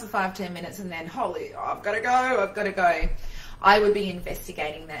the house for 5-10 minutes, and then, I've got to go. I would be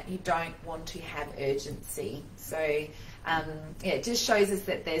investigating that. You don't want to have urgency. So it just shows us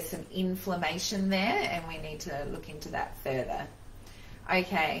that there's some inflammation there, and we need to look into that further.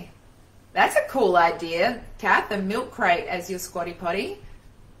 Okay. That's a cool idea, Kath, a milk crate as your squatty potty.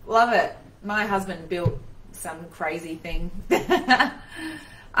 Love it. My husband built some crazy thing. Thanks,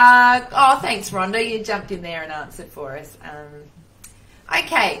 Rhonda. You jumped in there and answered for us.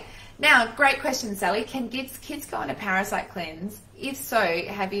 Okay. Now, great question, Sally. Can kids go on a parasite cleanse? If so,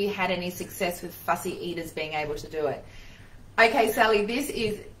 have you had any success with fussy eaters being able to do it? Okay, Sally, this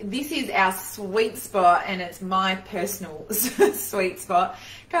is our sweet spot, and it's my personal sweet spot,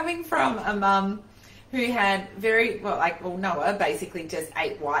 coming from a mum who had Noah basically just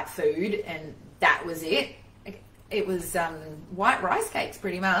ate white food, and that was it. It was white rice cakes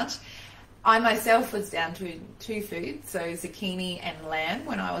pretty much. I myself was down to 2 foods, so zucchini and lamb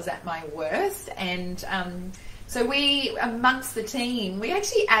when I was at my worst. And so we, amongst the team, we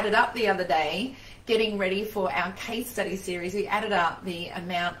actually added up the other day, getting ready for our case study series, we added up the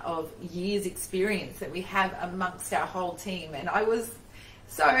amount of years experience that we have amongst our whole team. And I was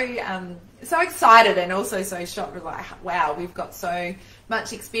so excited and also so shocked. We're like, wow, we've got so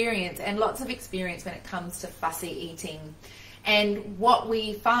much experience, and lots of experience when it comes to fussy eating. And what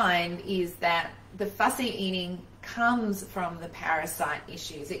we find is that the fussy eating comes from the parasite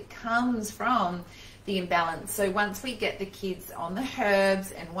issues. It comes from the imbalance. So once we get the kids on the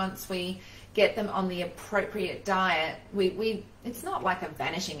herbs, and once we get them on the appropriate diet, it's not like a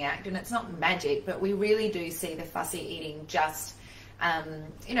vanishing act, and it's not magic, but we really do see the fussy eating just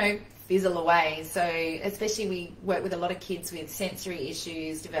fizzle away. So especially we work with a lot of kids with sensory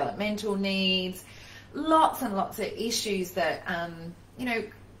issues, developmental needs, lots and lots of issues that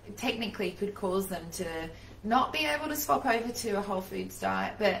technically could cause them to not be able to swap over to a whole foods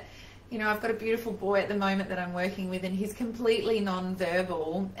diet. But I've got a beautiful boy at the moment that I'm working with, and he's completely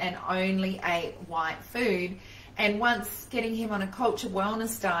non-verbal and only ate white food. And once getting him on a cultured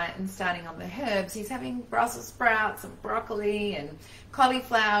wellness diet and starting on the herbs, he's having Brussels sprouts and broccoli and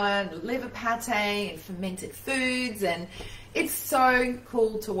cauliflower and liver pate and fermented foods. And it's so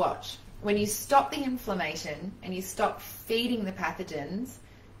cool to watch. When you stop the inflammation and you stop feeding the pathogens,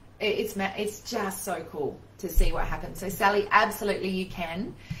 it's just so cool to see what happens. So Sally, absolutely you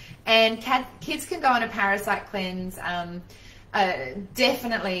can. And kids can go on a parasite cleanse,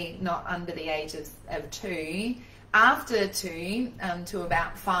 definitely not under the age of 2. After 2 to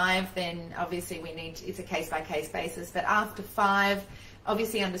about 5, then obviously it's a case-by-case basis. But after 5,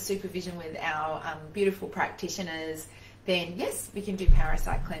 obviously under supervision with our beautiful practitioners, then yes, we can do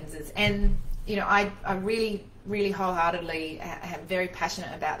parasite cleanses. And I really, really wholeheartedly am very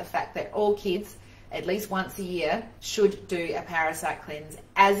passionate about the fact that all kids, at least once a year, should do a parasite cleanse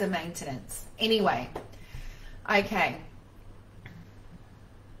as a maintenance. Anyway, okay.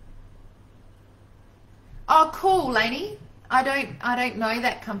 Oh, cool, Lainey. I don't know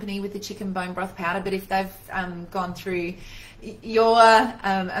that company with the chicken bone broth powder, but if they've gone through your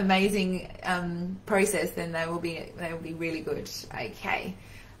amazing process, then they will be really good. Okay.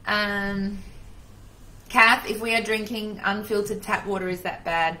 Kath, if we are drinking unfiltered tap water, is that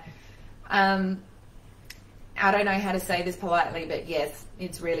bad? I don't know how to say this politely, but yes,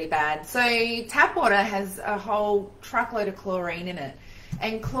 it's really bad. So tap water has a whole truckload of chlorine in it,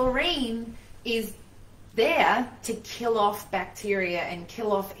 and chlorine is there to kill off bacteria and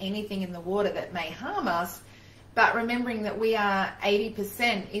kill off anything in the water that may harm us. But remembering that we are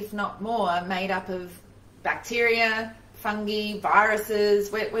 80%, if not more, made up of bacteria, fungi,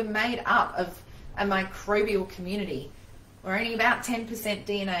 viruses. We're made up of a microbial community. We're only about 10%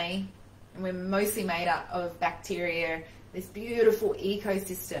 DNA, and we're mostly made up of bacteria, this beautiful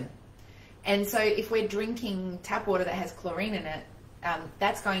ecosystem. And so if we're drinking tap water that has chlorine in it,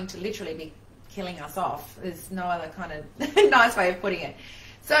 that's going to literally be killing us off. There's no other kind of nice way of putting it.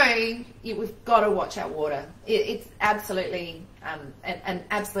 So we've got to watch our water. It's absolutely an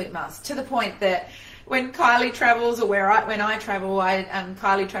absolute must, to the point that when Kylie travels, or when I travel,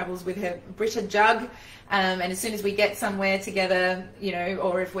 Kylie travels with her Brita jug, and as soon as we get somewhere together,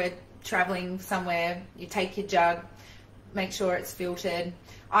 or if we're traveling somewhere, you take your jug, make sure it's filtered.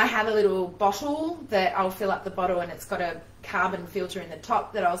 I have a little bottle that I'll fill up the bottle, and it's got a carbon filter in the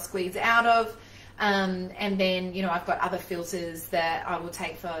top that I'll squeeze out of. And then, I've got other filters that I will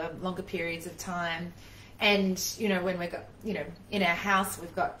take for longer periods of time. And, when we've got, in our house,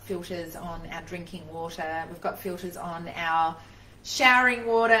 we've got filters on our drinking water, we've got filters on our showering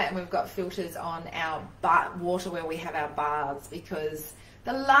water, and we've got filters on our water where we have our baths, because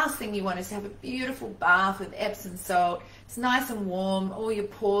the last thing you want is to have a beautiful bath with Epsom salt. It's nice and warm, all your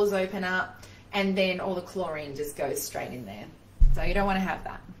pores open up, and then all the chlorine just goes straight in there. So you don't want to have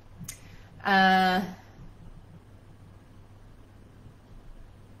that.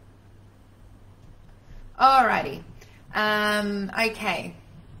 Alrighty. Okay.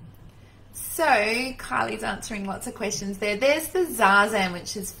 So Kylie's answering lots of questions there. There's the Zarzan,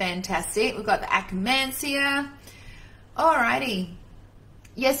 which is fantastic. We've got the Akkermansia. Alrighty.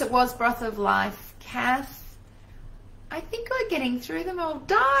 Yes, it was Broth of Life. Kath, I think we're getting through them all.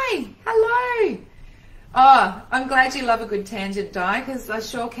 Di, hello. Oh, I'm glad you love a good tangent, Di, because I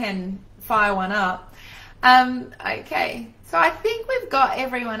sure can fire one up. Okay, so I think we've got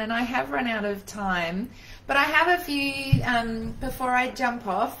everyone, and I have run out of time, but I have a few, before I jump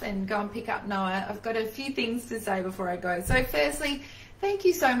off and go and pick up Noah, I've got a few things to say before I go. So firstly, thank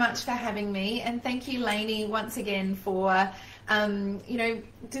you so much for having me, and thank you, Lainey, once again for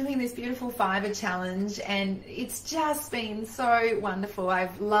doing this beautiful Fibre challenge, and it's just been so wonderful.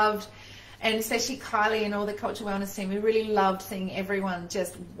 I've loved, and especially Kylie and all the Culture Wellness team, we really loved seeing everyone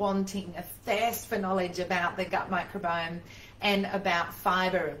just wanting a thirst for knowledge about the gut microbiome and about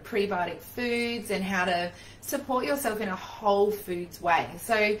fibre, prebiotic foods, and how to support yourself in a whole foods way.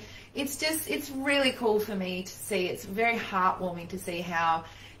 So it's really cool for me to see. It's very heartwarming to see how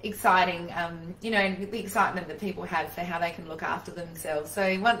exciting, the excitement that people have for how they can look after themselves. So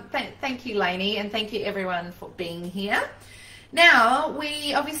thank you, Lainey, and thank you everyone for being here. Now,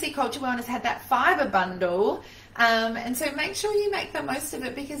 we obviously, Culture Wellness had that Fibre bundle, and so make sure you make the most of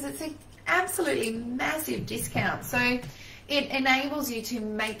it because it's an absolutely massive discount. So it enables you to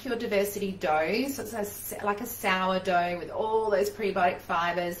make your diversity dough, so it's like a sourdough with all those prebiotic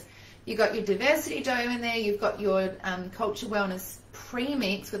fibres. You've got your diversity dough in there, you've got your Culture Wellness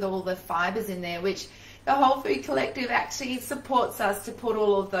premix with all the fibres in there, which the Whole Food Collective actually supports us to put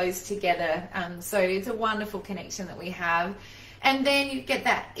all of those together. So it's a wonderful connection that we have. And then you get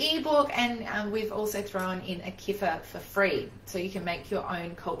that ebook, and we've also thrown in a kiffer for free, so you can make your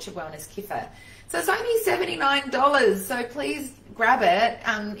own Culture Wellness kiffer. So it's only $79, so please grab it.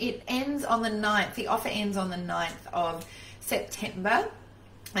 It ends on the 9th. The offer ends on the 9th of September,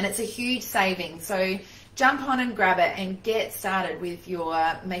 and it's a huge saving. So jump on and grab it and get started with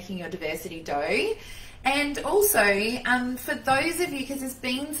your making your diversity dough. And also, for those of you, because there's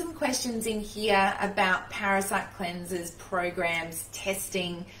been some questions in here about parasite cleansers, programs,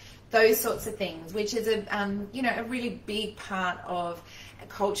 testing, those sorts of things, which is a really big part of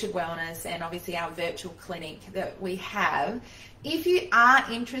Cultured Wellness and obviously our virtual clinic that we have. If you are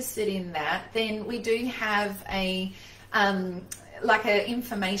interested in that, then we do have a like an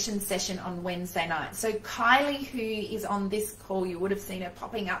information session on Wednesday night. So Kylie, who is on this call, you would have seen her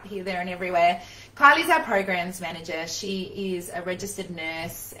popping up here, there and everywhere. Kylie's our programs manager. She is a registered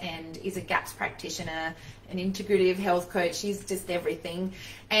nurse and is a GAPS practitioner, an integrative health coach. She's just everything.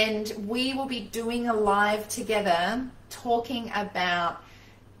 And we will be doing a live together talking about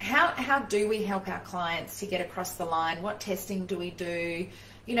how do we help our clients to get across the line? What testing do we do?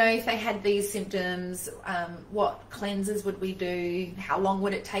 If they had these symptoms, what cleanses would we do? How long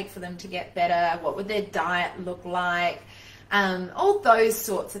would it take for them to get better? What would their diet look like? All those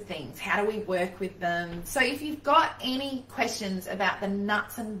sorts of things. How do we work with them? So if you've got any questions about the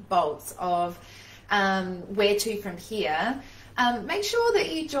nuts and bolts of where to from here, make sure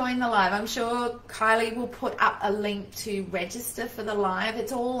that you join the live. I'm sure Kylie will put up a link to register for the live.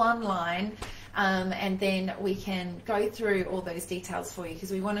 It's all online. And then we can go through all those details for you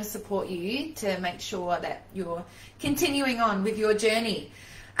because we want to support you to make sure that you're continuing on with your journey.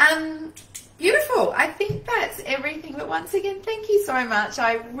 Beautiful. I think that's everything. But once again, thank you so much.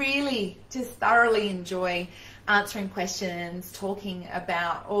 I really just thoroughly enjoy answering questions, talking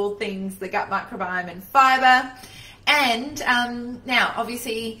about all things the gut microbiome and fibre. And now,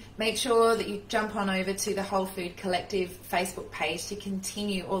 obviously, make sure that you jump on over to the Whole Food Collective Facebook page to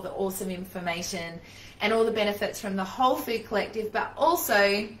continue all the awesome information and all the benefits from the Whole Food Collective. But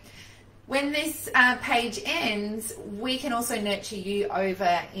also, when this page ends, we can also nurture you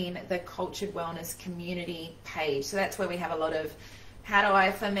over in the Cultured Wellness community page. So that's where we have a lot of how do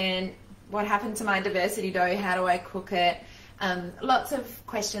I ferment, what happened to my diversity dough, how do I cook it, lots of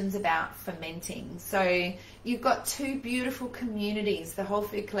questions about fermenting. So you've got two beautiful communities, the Whole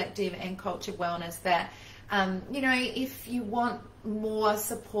Food Collective and Cultured Wellness, that, if you want more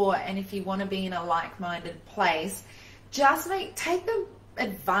support and if you want to be in a like-minded place, just take the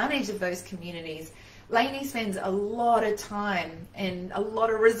advantage of those communities. Lainey spends a lot of time and a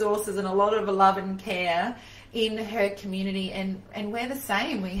lot of resources and a lot of love and care in her community, and we're the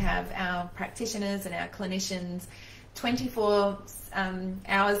same. We have our practitioners and our clinicians 24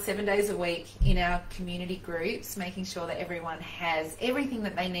 hours, 7 days a week in our community groups, making sure that everyone has everything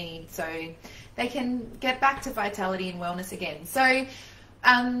that they need so they can get back to vitality and wellness again. So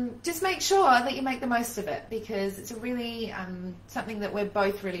just make sure that you make the most of it, because it's a really something that we're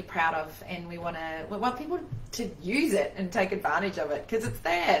both really proud of, and we want people to use it and take advantage of it because it's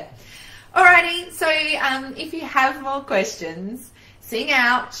there. Alrighty, so if you have more questions, sing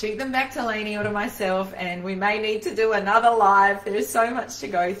out, shoot them back to Lainey or to myself, and we may need to do another live. There's so much to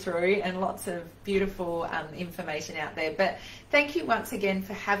go through and lots of beautiful information out there. But thank you once again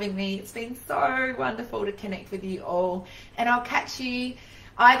for having me. It's been so wonderful to connect with you all, and I'll catch you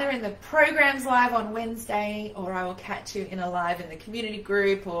either in the programs live on Wednesday, or I will catch you in a live in the community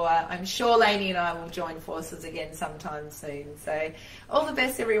group, or I'm sure Lainey and I will join forces again sometime soon. So all the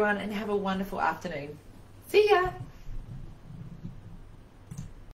best, everyone, and have a wonderful afternoon. See ya.